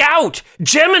Scout,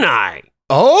 Gemini.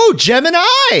 Oh,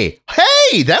 Gemini.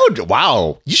 Hey,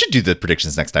 wow. You should do the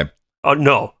predictions next time. Oh,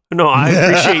 no, I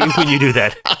appreciate you when you do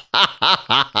that.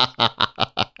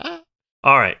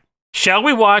 All right. Shall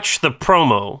we watch the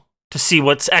promo to see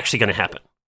what's actually going to happen?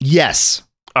 Yes.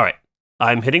 All right.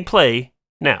 I'm hitting play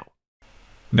now.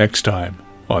 Next time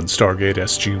on Stargate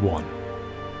SG-1.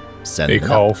 Send A it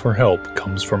call up. for help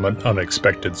comes from an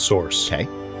unexpected source. Okay.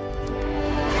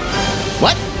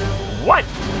 What?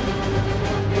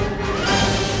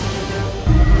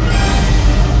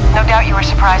 No doubt you were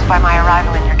surprised by my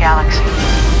arrival in your galaxy.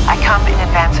 I come in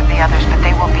advance of the others, but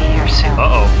they will be here soon.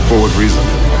 Uh-oh. For what reason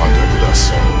have you contacted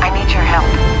us? I need your help.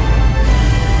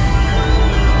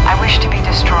 I wish to be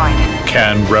destroyed.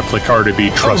 Can Replicarda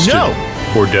be trusted? no.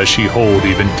 Or does she hold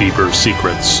even deeper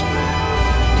secrets?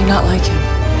 You're not like him.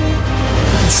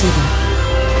 I can see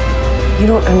that. You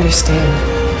don't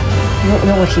understand. You don't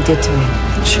know what he did to me.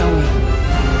 Then show me.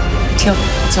 Teal,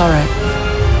 it's all right.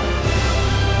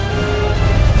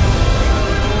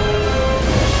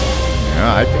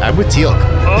 Yeah, I'm with Teal'c.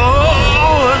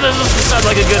 Oh, that doesn't sound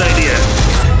like a good idea.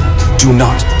 Do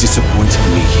not disappoint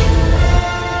me.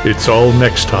 It's all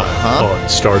next time on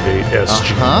Stargate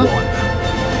SG-1.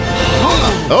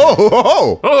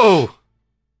 Oh.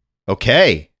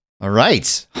 Okay. All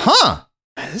right. Huh.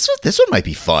 This one might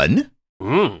be fun.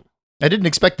 I didn't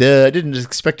expect a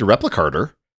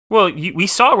Replicarder. Well, we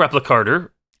saw Replicarder.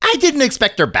 I didn't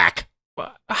expect her back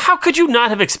How could you not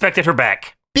have expected her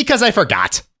back? because I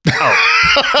forgot. Oh.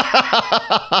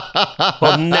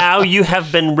 Well, now you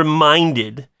have been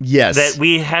reminded Yes. that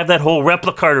we have that whole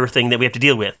Replicarder thing that we have to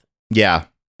deal with. Yeah.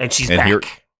 And she's And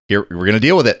back. Here we're gonna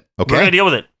deal with it. Okay. We're going to deal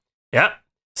with it. Yeah.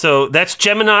 So that's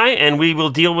Gemini, and we will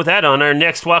deal with that on our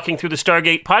next Walking Through the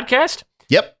Stargate podcast.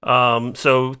 Yep.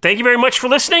 So thank you very much for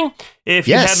listening. If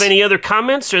you Yes. have any other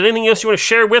comments or anything else you want to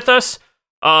share with us,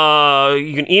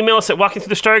 you can email us at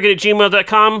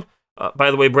walkingthroughthestargate@gmail.com.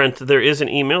 By the way, Brent, there is an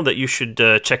email that you should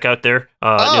check out there.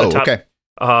 Okay.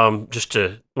 Just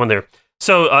one there.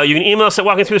 So you can email us at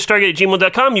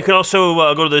walkingthroughthestargate@gmail.com. You can also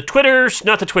go to the Twitters.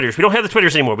 Not the Twitters. We don't have the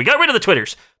Twitters anymore. We got rid of the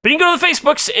Twitters. But you can go to the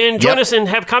Facebooks and join us and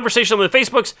have conversation on the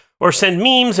Facebooks, or send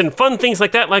memes and fun things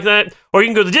like that. Or you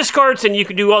can go to the Discards and you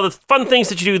can do all the fun things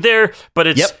that you do there. But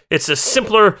it's a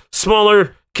simpler,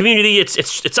 smaller community.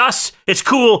 It's us. It's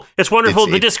cool. It's wonderful.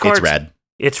 The Discards. It's rad.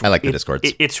 I like the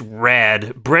Discords. It's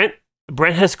rad. Brent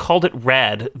has called it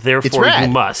rad. Therefore, rad. you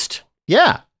must.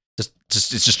 Yeah. Just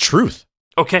it's just truth.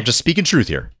 Okay. I'm just speaking truth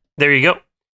here. There you go.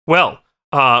 Well,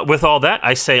 with all that,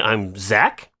 I say I'm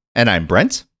Zach. And I'm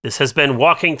Brent. This has been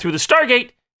Walking Through the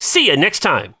Stargate. See you next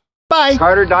time. Bye.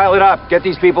 Carter, dial it up. Get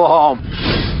these people home.